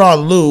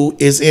Tyronn Lue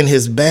is in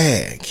his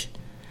bag.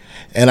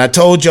 And I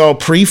told y'all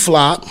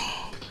pre-flop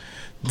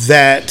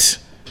that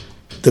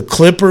the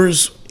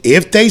Clippers,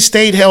 if they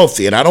stayed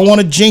healthy, and I don't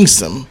want to jinx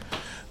them,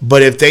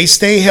 but if they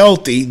stay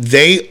healthy,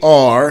 they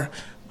are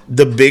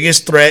the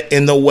biggest threat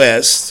in the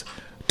West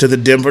to the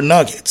Denver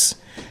Nuggets.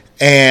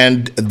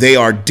 And they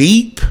are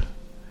deep.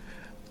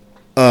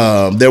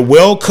 They're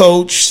well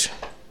coached.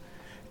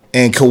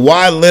 And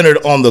Kawhi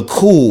Leonard on the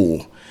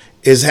cool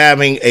is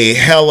having a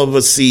hell of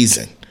a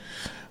season.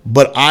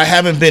 But I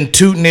haven't been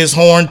tooting his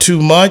horn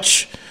too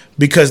much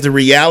because the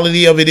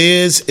reality of it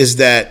is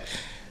that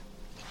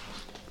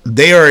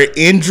they are an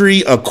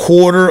injury, a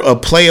quarter, a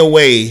play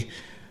away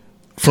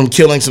from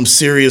killing some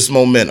serious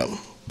momentum.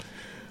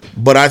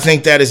 But I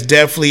think that is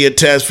definitely a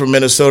test for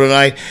Minnesota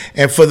tonight.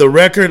 And for the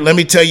record, let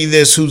me tell you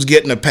this, who's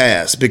getting a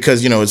pass.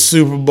 Because, you know, it's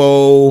Super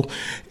Bowl.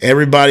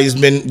 Everybody's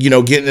been, you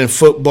know, getting in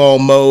football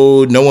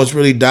mode. No one's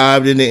really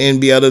dived into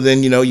NBA other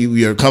than, you know,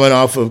 you're coming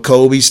off of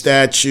Kobe's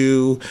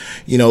statue,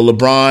 you know,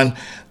 LeBron.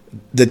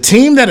 The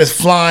team that is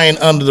flying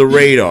under the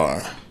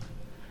radar,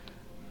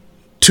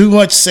 too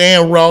much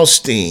Sam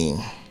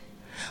Rothstein,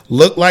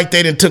 looked like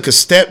they done took a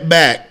step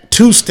back,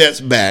 2 steps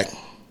back,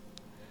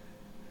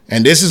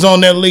 and this is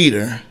on their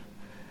leader,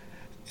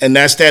 and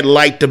that's that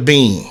light the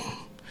beam.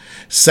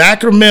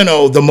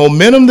 Sacramento, the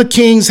momentum the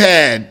Kings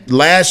had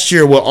last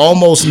year were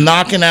almost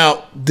knocking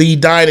out the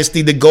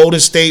dynasty, the Golden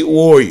State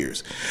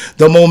Warriors.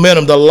 The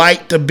momentum, the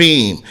light the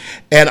beam.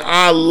 And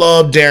I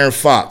love Darren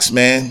Fox,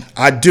 man.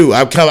 I do.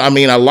 I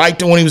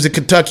liked him when he was in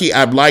Kentucky.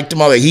 I've liked him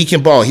all that. He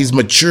can ball. He's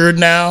matured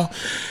now.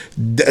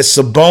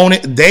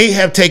 Sabonis, they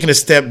have taken a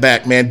step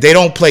back, man. They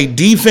don't play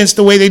defense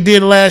the way they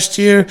did last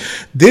year.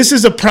 This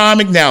is a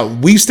prime. Now,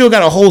 we've still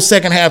got a whole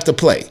second half to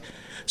play.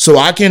 So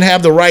I can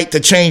have the right to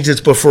change this.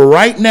 But for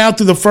right now,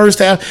 through the first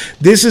half,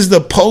 this is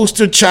the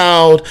poster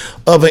child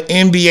of an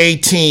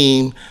NBA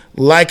team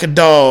like a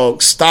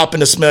dog stopping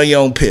to smell your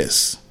own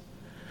piss.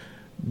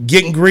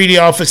 Getting greedy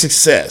off of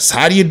success.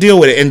 How do you deal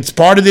with it? And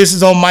part of this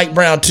is on Mike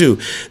Brown, too.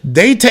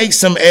 They take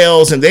some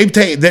L's, and they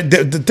take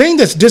the thing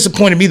that's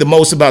disappointed me the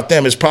most about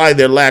them is probably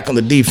their lack on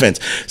the defense.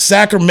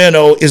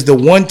 Sacramento is the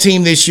one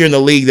team this year in the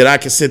league that I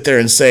can sit there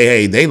and say,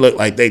 hey, they look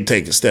like they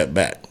take a step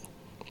back.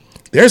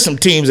 There's some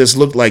teams that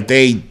look like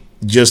they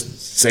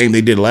just same they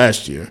did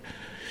last year.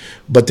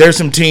 But there's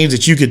some teams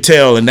that you could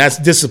tell, and that's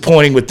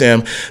disappointing with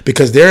them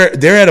because they're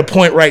at a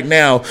point right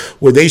now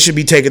where they should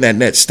be taking that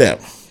next step.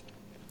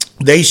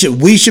 We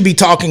should be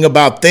talking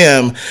about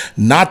them,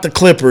 not the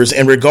Clippers,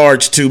 in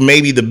regards to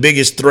maybe the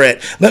biggest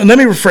threat. Let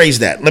me rephrase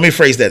that.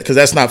 Because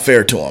that's not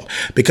fair to them.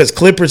 Because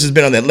Clippers has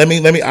been on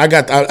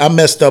that. I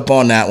messed up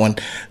on that one.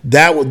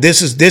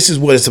 This is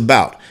what it's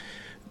about.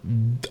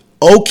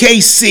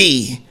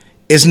 OKC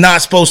is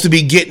not supposed to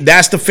be getting.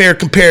 That's the fair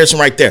comparison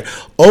right there.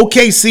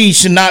 OKC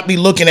should not be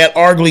looking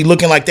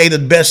like they the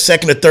best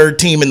second or third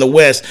team in the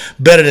West,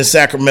 better than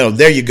Sacramento.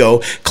 There you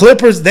go.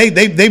 Clippers, they've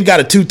got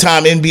a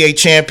 2-time NBA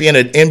champion,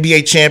 an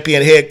NBA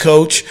champion head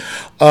coach.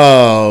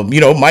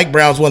 Mike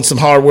Brown's won some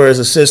hardware as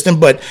assistant,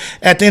 but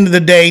at the end of the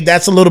day,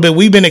 that's a little bit.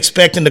 We've been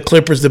expecting the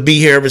Clippers to be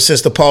here ever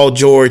since the Paul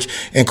George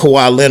and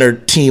Kawhi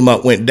Leonard team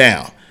up went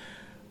down.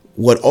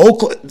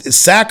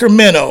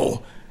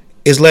 Sacramento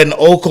is letting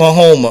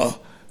Oklahoma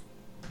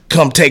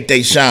come take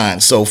they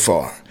shine so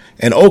far.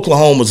 And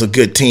Oklahoma's a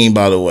good team,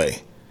 by the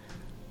way.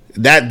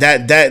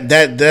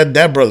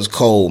 That brother's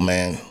cold,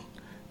 man.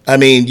 I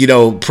mean,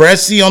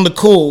 Pressey on the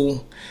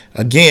cool.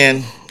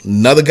 Again,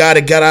 another guy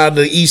that got out of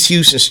the East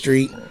Houston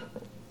Street.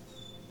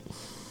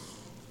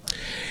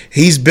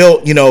 He's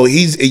built,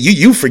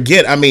 you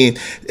forget. I mean,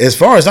 as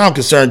far as I'm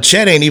concerned,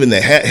 Chet ain't even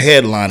the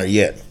headliner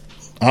yet.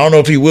 I don't know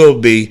if he will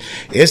be.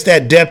 It's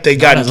that depth they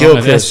got in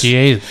Gilchrist.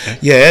 Yeah,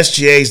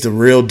 SGA's the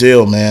real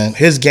deal, man.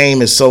 His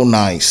game is so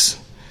nice.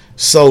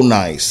 So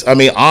nice. I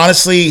mean,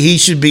 honestly, he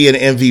should be in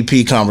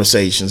MVP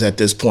conversations at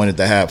this point at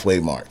the halfway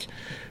mark.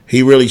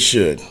 He really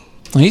should.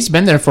 He's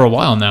been there for a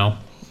while now.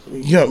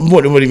 Yeah,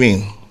 what do you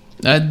mean?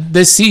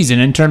 this season,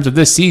 in terms of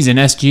this season,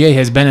 SGA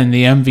has been in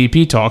the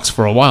MVP talks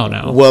for a while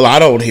now. Well, I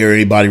don't hear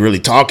anybody really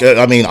talk.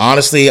 I mean,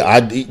 honestly,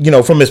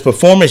 from his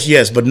performance,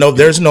 yes, but no,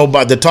 there's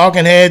nobody. The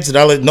talking heads,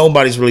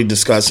 nobody's really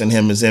discussing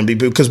him as MVP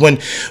because when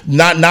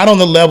not on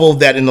the level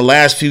that in the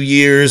last few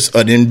years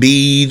an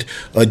Embiid,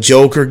 a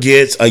Joker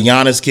gets, a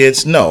Giannis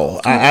gets.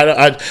 No,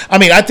 I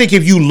mean, I think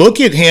if you look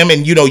at him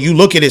and you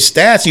look at his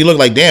stats, you look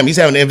like, damn, he's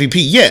having MVP.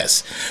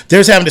 Yes,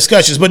 there's having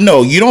discussions, but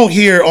no, you don't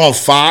hear on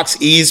Fox,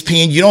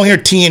 ESPN, you don't hear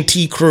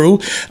TNT crew.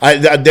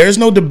 There's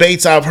no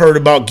debates I've heard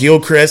about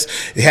Gilchrist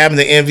having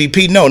the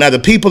MVP. No, now the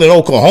people in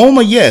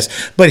Oklahoma,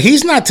 yes, but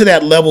he's not to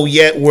that level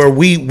yet where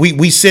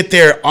we sit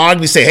there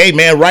arguing, say, hey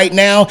man, right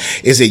now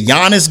is it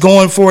Giannis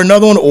going for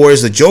another one or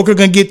is the Joker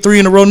going to get 3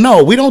 in a row?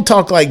 No, we don't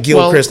talk like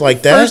Gilchrist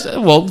like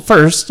that.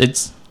 First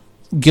it's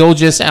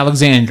Gilgeous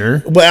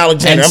Alexander. Well,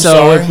 Alexander, and I'm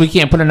sorry. If we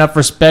can't put enough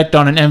respect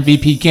on an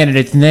MVP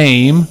candidate's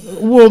name,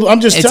 well,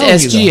 I'm just telling you.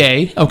 It's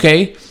SGA,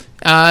 okay?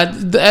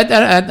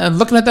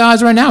 Looking at the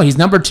odds right now, he's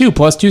number 2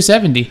 plus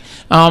 270.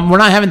 We're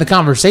not having the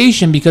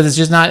conversation because it's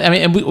just not. I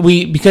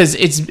mean, because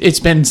it's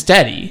been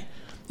steady.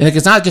 Like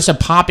it's not just a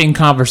popping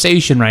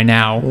conversation right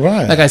now.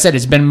 Right. Like I said,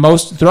 it's been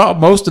throughout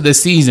most of the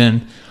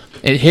season.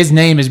 His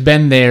name has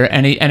been there,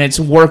 and it's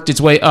worked its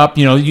way up.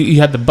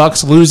 You had the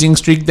Bucks losing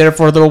streak there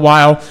for a little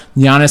while.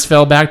 Giannis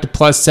fell back to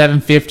plus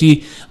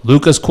 750.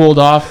 Lucas cooled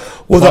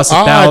off plus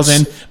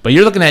 1,000. But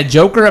you're looking at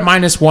Joker at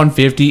minus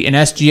 150 and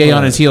SGA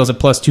on his heels at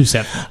plus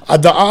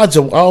 270. The odds,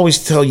 I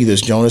always tell you this,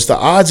 Jonas. The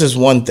odds is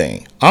one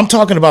thing. I'm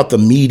talking about the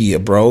media,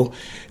 bro.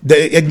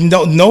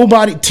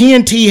 Nobody,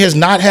 TNT has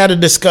not had a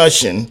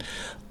discussion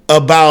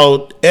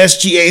about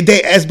SGA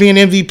as being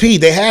MVP.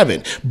 They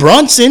haven't.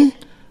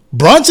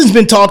 Brunson's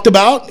been talked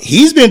about.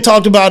 He's been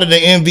talked about as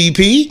an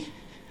MVP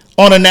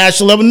on a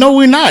national level. No,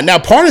 we're not. Now,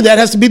 part of that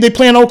has to be they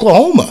play in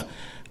Oklahoma.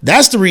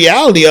 That's the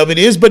reality of it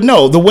is. But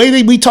no, the way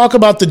that we talk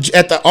about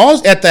at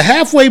the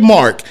halfway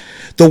mark,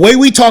 the way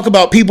we talk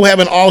about people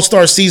having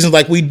all-star seasons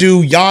like we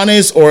do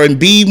Giannis or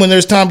Embiid when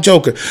there's Tom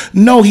Joker,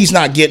 no, he's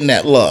not getting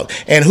that love.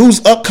 And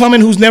who's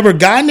upcoming, who's never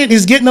gotten it,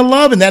 is getting the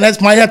love, and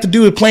that might have to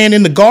do with playing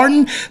in the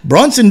Garden.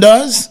 Brunson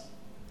does.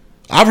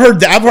 I've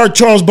heard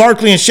Charles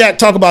Barkley and Shaq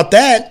talk about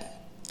that.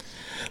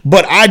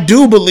 But I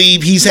do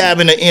believe he's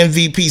having an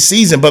MVP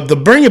season. But to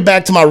bring it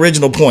back to my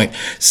original point,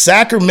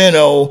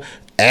 Sacramento,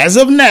 as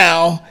of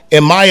now,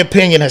 in my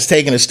opinion, has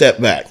taken a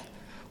step back.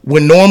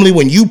 When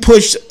you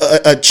push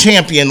a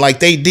champion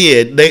like they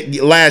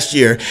did last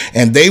year,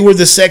 and they were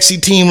the sexy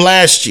team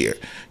last year,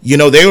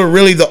 they were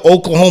really the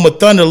Oklahoma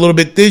Thunder a little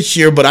bit this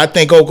year, but I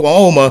think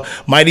Oklahoma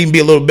might even be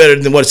a little better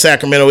than what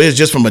Sacramento is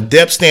just from a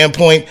depth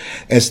standpoint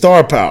and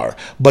star power.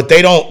 But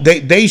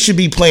they should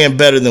be playing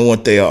better than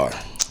what they are.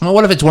 Well,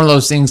 what if it's one of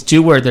those things,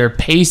 too, where they're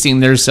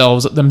pacing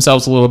themselves a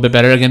little bit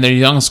better? Again, they're a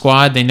young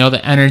squad. They know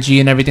the energy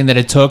and everything that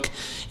it took.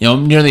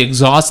 Nearly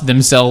exhausted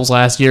themselves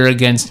last year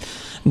against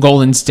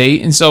Golden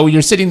State. And so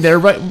you're sitting there,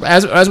 right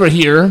as we're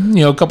here,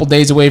 a couple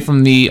days away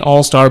from the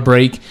All-Star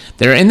break.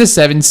 They're in the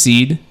 7th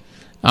seed.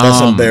 That's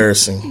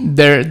embarrassing.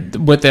 They're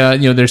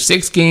they're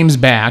 6 games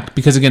back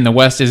because, again, the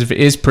West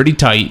is pretty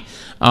tight.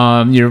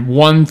 Your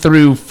 1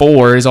 through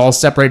 4 is all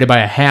separated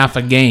by a half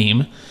a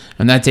game.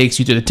 And that takes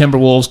you to the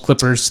Timberwolves,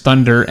 Clippers,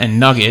 Thunder, and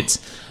Nuggets.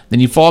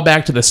 Then you fall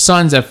back to the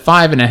Suns at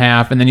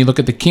 5.5, and then you look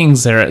at the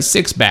Kings there at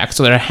 6 back.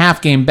 So they're a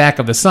half game back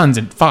of the Suns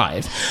at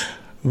 5.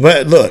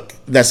 But look,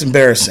 that's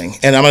embarrassing.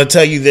 And I'm going to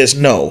tell you this,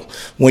 no.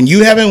 When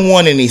you haven't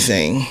won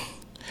anything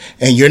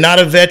and you're not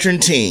a veteran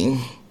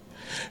team,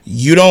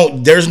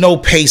 there's no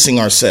pacing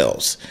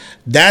ourselves.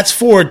 That's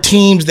for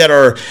teams that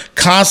are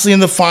constantly in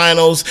the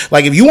finals.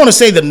 Like if you want to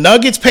say the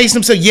Nuggets pace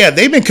themselves, yeah,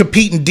 they've been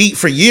competing deep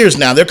for years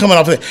now. They're coming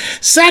off of it.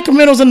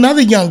 Sacramento's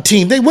another young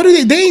team. They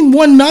ain't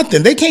won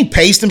nothing. They can't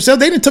pace themselves.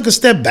 They didn't took a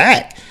step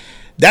back.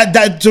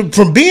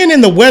 From being in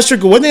the Western,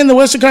 were they in the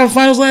Western Conference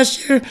Finals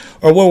last year,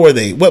 or what were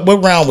they? What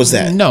round was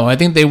that? No, I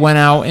think they went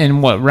out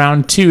in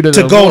round 2 to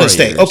the Golden Warriors.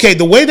 State. Okay,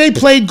 the way they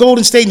played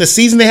Golden State in the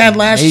season they had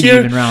last Maybe year,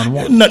 even round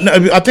 1. No,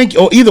 I think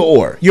either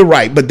or. You're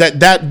right, but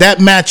that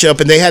matchup,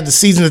 and they had the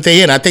season that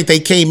they in. I think they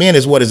came in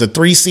as a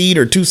 3 seed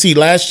or 2 seed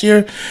last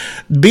year.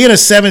 Being a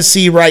 7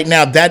 seed right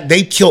now, that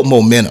they killed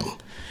momentum.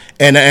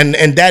 And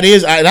that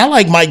is, I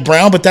like Mike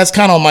Brown, but that's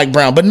kind of on Mike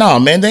Brown. But no,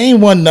 man, they ain't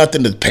won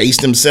nothing to pace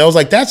themselves.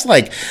 Like that's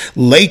like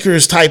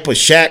Lakers type of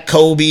Shaq,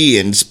 Kobe,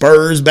 and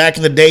Spurs back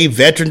in the day,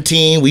 veteran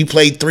team. We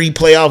played 3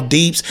 playoff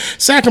deeps.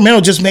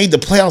 Sacramento just made the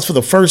playoffs for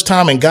the first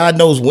time, and God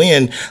knows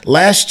when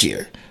last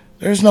year.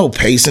 There's no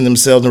pacing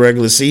themselves in the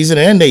regular season,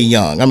 and they're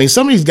young. I mean,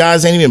 some of these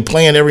guys ain't even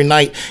playing every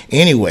night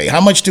anyway. How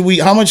much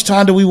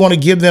time do we want to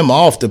give them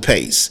off to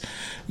pace?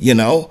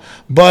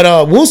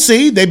 But we'll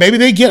see. Maybe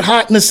they get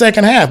hot in the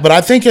second half. But I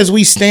think as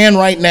we stand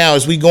right now,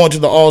 as we go into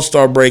the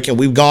All-Star break and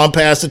we've gone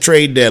past the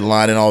trade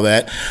deadline and all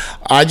that,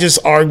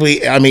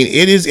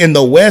 it is in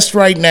the West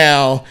right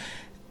now.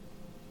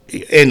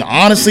 And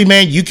honestly,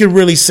 man, you can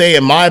really say,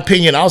 in my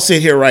opinion, I'll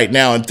sit here right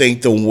now and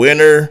think the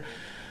winner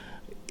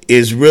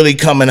is really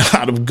coming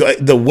out of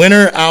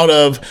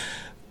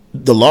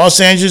the Los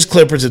Angeles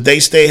Clippers, if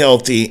they stay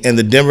healthy, and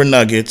the Denver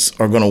Nuggets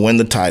are going to win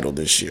the title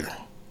this year.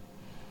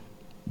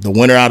 the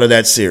winner out of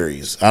that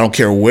series. I don't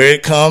care where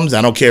it comes.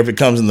 I don't care if it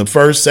comes in the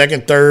first,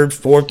 second, third,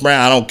 fourth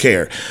round. I don't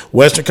care.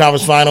 Western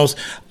Conference Finals,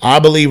 I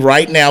believe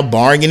right now,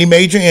 barring any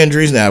major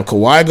injuries. Now, if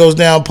Kawhi goes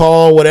down,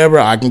 Paul, whatever,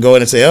 I can go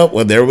in and say, oh,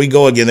 well, there we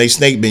go again. They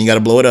snake bit. You got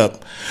to blow it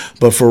up.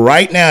 But for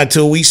right now,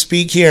 until we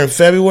speak here in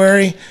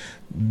February,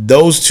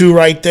 those two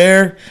right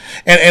there.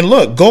 And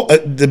look,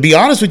 to be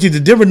honest with you,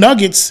 the Denver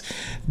Nuggets,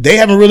 they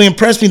haven't really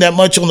impressed me that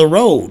much on the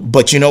road.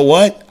 But you know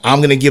what? I'm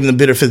going to give them the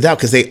benefit of the doubt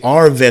because they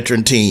are a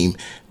veteran team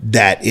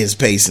that is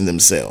pacing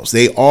themselves.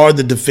 They are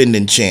the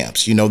defending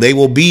champs. You know, they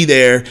will be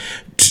there,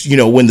 you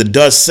know, when the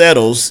dust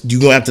settles.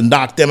 You're going to have to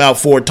knock them out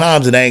 4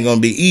 times. It ain't going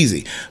to be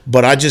easy.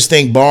 But I just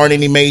think barring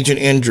any major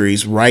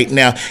injuries right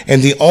now,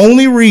 and the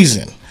only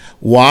reason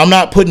why I'm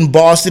not putting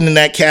Boston in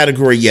that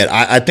category yet,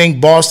 I think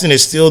Boston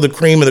is still the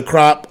cream of the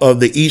crop of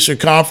the Eastern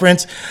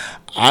Conference.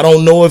 I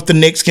don't know if the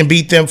Knicks can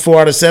beat them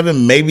 4 out of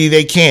 7. Maybe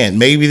they can.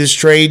 Maybe this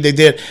trade they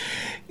did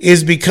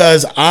is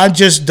because I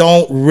just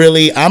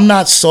I'm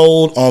not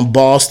sold on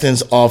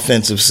Boston's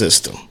offensive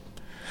system.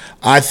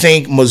 I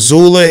think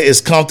Mazzulla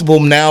is comfortable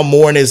now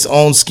more in his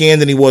own skin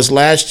than he was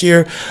last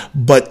year,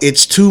 but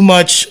it's too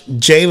much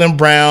Jaylen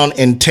Brown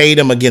and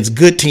Tatum against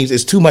good teams.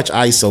 It's too much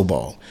ISO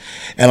ball.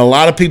 And a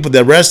lot of people,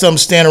 the rest of them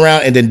stand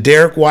around, and then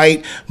Derek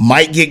White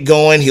might get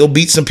going. He'll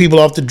beat some people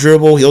off the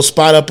dribble. He'll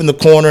spot up in the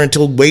corner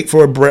until wait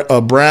for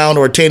a Brown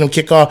or a Tatum a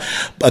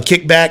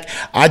kickback.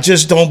 I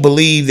just don't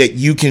believe that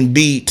you can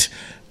beat,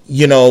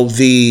 you know,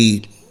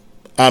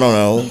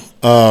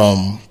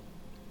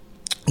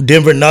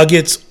 Denver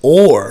Nuggets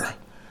or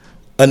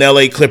an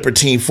LA Clipper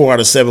team 4 out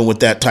of 7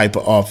 with that type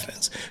of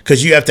offense.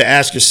 Because you have to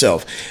ask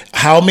yourself,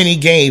 how many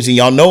games, and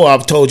y'all know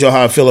I've told y'all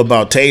how I feel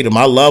about Tatum.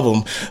 I love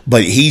him,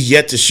 but he's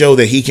yet to show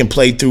that he can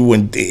play through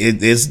when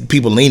there's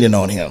people leaning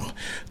on him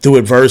through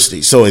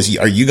adversity. So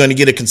are you going to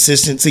get a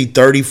consistency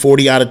 30,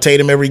 40 out of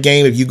Tatum every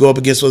game if you go up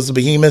against those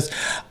behemoths?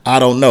 I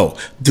don't know.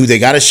 Do they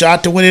got a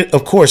shot to win it?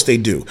 Of course they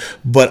do.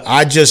 But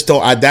I just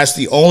don't. That's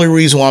the only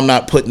reason why I'm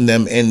not putting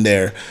them in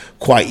there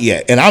quite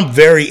yet. And I'm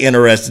very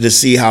interested to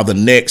see how the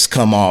Knicks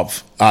come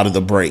off out of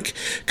the break.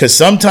 Because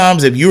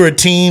sometimes if you're a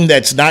team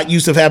that's not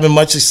used to having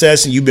much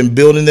success and you've been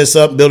building it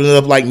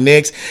up like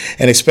Knicks,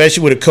 and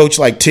especially with a coach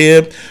like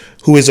Tibb,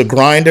 who is a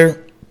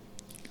grinder,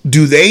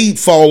 do they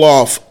fall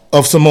off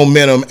of some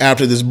momentum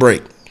after this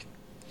break?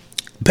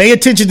 Pay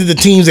attention to the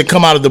teams that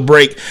come out of the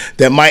break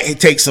that might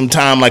take some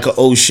time, like an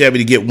old Chevy,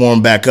 to get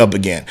warmed back up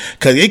again.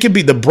 Because it could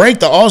be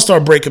the All-Star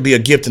break could be a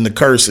gift and a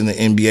curse in the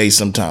NBA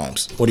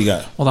sometimes. What do you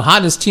got? Well, the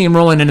hottest team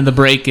rolling into the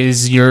break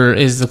is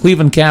the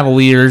Cleveland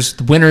Cavaliers,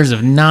 the winners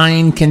of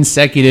 9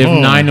 consecutive,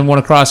 9-1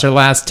 across their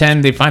last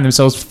 10. They find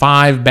themselves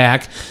 5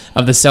 back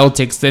of the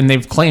Celtics. Then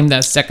they've claimed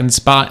that second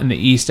spot in the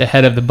East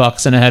ahead of the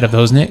Bucks and ahead of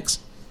those Knicks.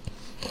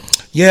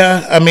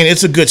 Yeah, I mean,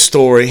 it's a good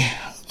story.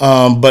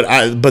 But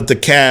the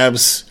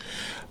Cavs,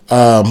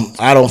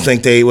 I don't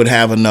think they would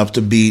have enough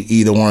to beat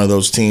either one of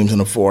those teams in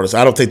the 4 out of 7.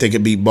 I don't think they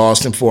could beat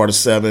Boston 4 out of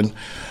 7.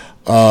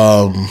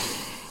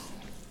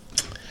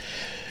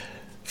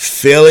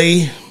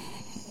 Philly,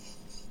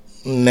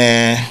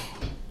 nah.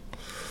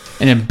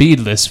 An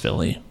Embiid-less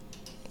Philly.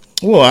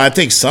 Well, I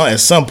think at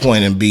some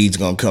point Embiid's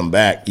going to come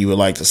back. You would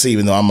like to see,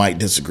 even though I might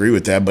disagree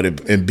with that. But if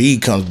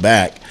Embiid comes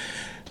back,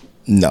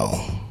 no.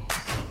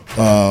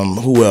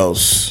 Who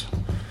else?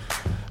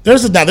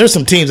 There's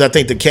some teams I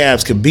think the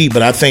Cavs could beat,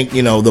 but I think,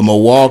 you know, the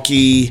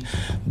Milwaukee,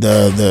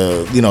 the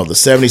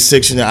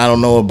 76ers, I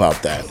don't know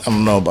about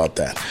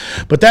that.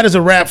 But that is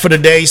a wrap for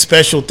today.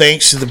 Special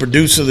thanks to the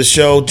producer of the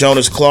show,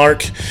 Jonas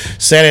Clark,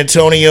 San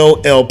Antonio,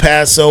 El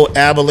Paso,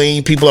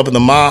 Abilene, people up in the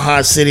Mile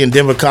High City in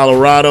Denver,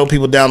 Colorado,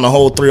 people down the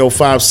whole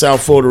 305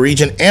 South Florida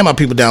region, and my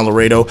people down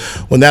Laredo.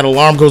 When that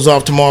alarm goes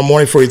off tomorrow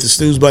morning for you hit the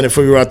snooze button and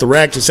figure out the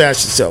rack, just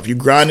ask yourself, you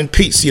grind in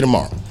peace. See you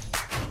tomorrow.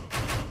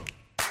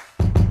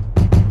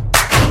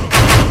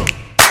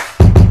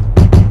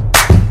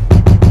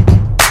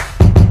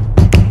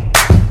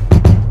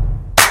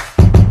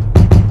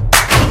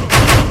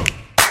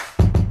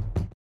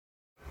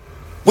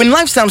 When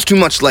life sounds too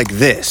much like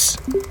this,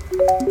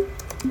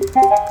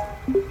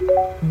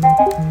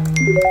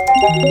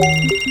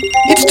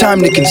 it's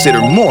time to consider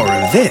more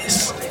of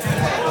this.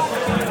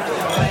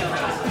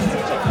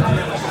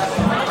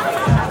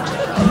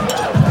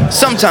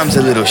 Sometimes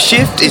a little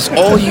shift is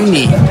all you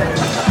need.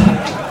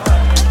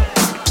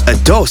 A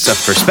dose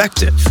of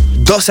perspective.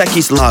 Dos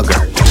Equis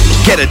Lager.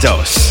 Get a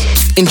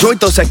dose. Enjoy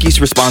Dos Equis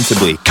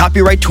responsibly.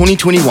 Copyright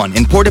 2021.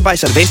 Imported by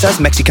Cervezas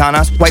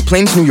Mexicanas, White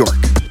Plains, New York.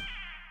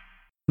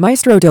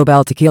 Maestro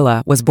Dobel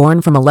Tequila was born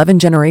from 11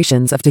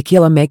 generations of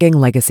tequila-making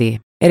legacy.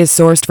 It is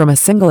sourced from a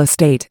single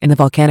estate in the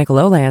volcanic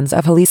lowlands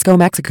of Jalisco,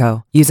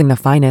 Mexico, using the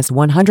finest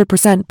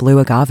 100% blue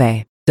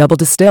agave. Double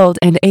distilled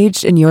and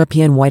aged in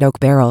European white oak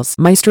barrels,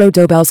 Maestro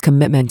Dobel's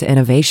commitment to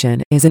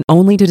innovation isn't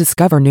only to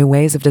discover new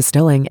ways of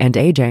distilling and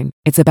aging,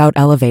 it's about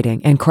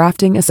elevating and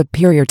crafting a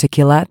superior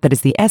tequila that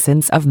is the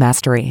essence of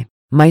mastery.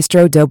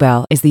 Maestro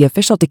Dobel is the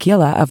official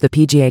tequila of the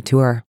PGA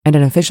Tour and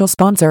an official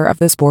sponsor of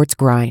the Sports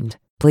Grind.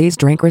 Please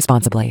drink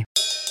responsibly.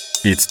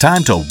 It's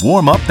time to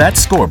warm up that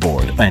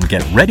scoreboard and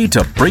get ready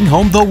to bring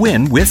home the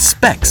win with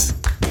Specs.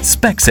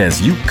 Specs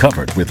has you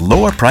covered with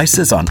lower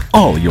prices on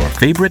all your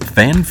favorite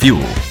fan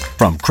fuel.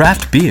 From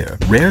craft beer,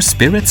 rare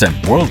spirits,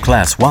 and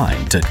world-class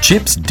wine to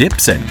chips,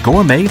 dips, and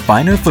gourmet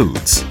finer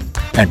foods.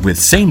 And with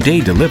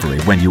same-day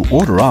delivery when you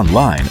order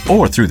online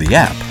or through the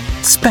app,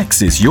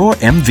 Specs is your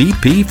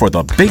MVP for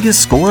the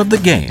biggest score of the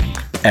game.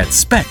 At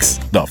Specs,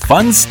 the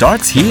fun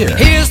starts here.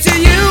 Here's to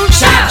you,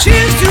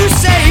 cheers to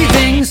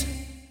savings.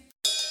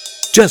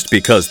 Just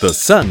because the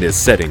sun is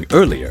setting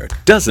earlier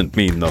doesn't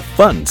mean the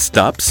fun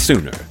stops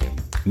sooner.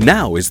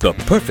 Now is the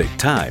perfect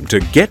time to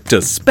get to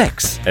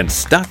Specs and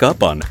stock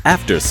up on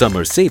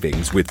after-summer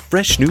savings with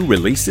fresh new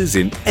releases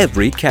in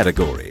every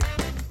category.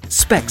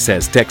 Specs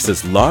has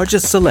Texas'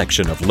 largest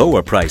selection of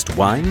lower-priced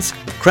wines,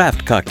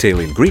 craft cocktail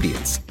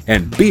ingredients,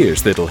 and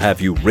beers that'll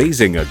have you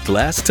raising a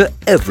glass to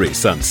every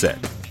sunset.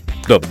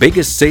 The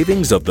biggest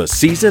savings of the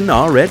season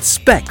are at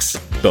Specs.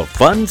 The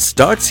fun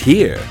starts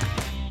here.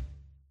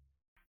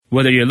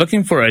 Whether you're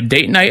looking for a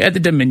date night at the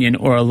Dominion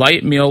or a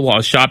light meal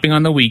while shopping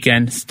on the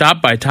weekend, stop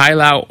by Thai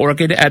Lao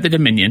Orchid at the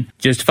Dominion.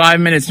 Just 5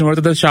 minutes north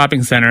of the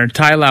shopping center,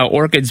 Thai Lao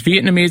Orchid's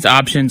Vietnamese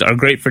options are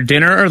great for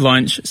dinner or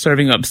lunch,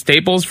 serving up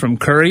staples from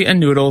curry and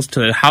noodles to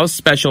the house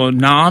special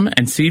Nam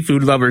and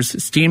seafood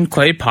lovers' steamed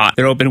clay pot.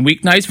 They're open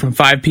weeknights from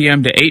 5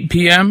 p.m. to 8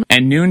 p.m.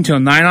 and noon till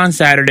 9 on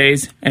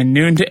Saturdays and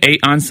noon to 8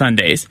 on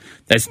Sundays.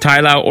 That's Thai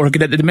Lao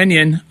Orchid at the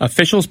Dominion,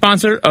 official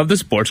sponsor of the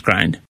Sports Grind.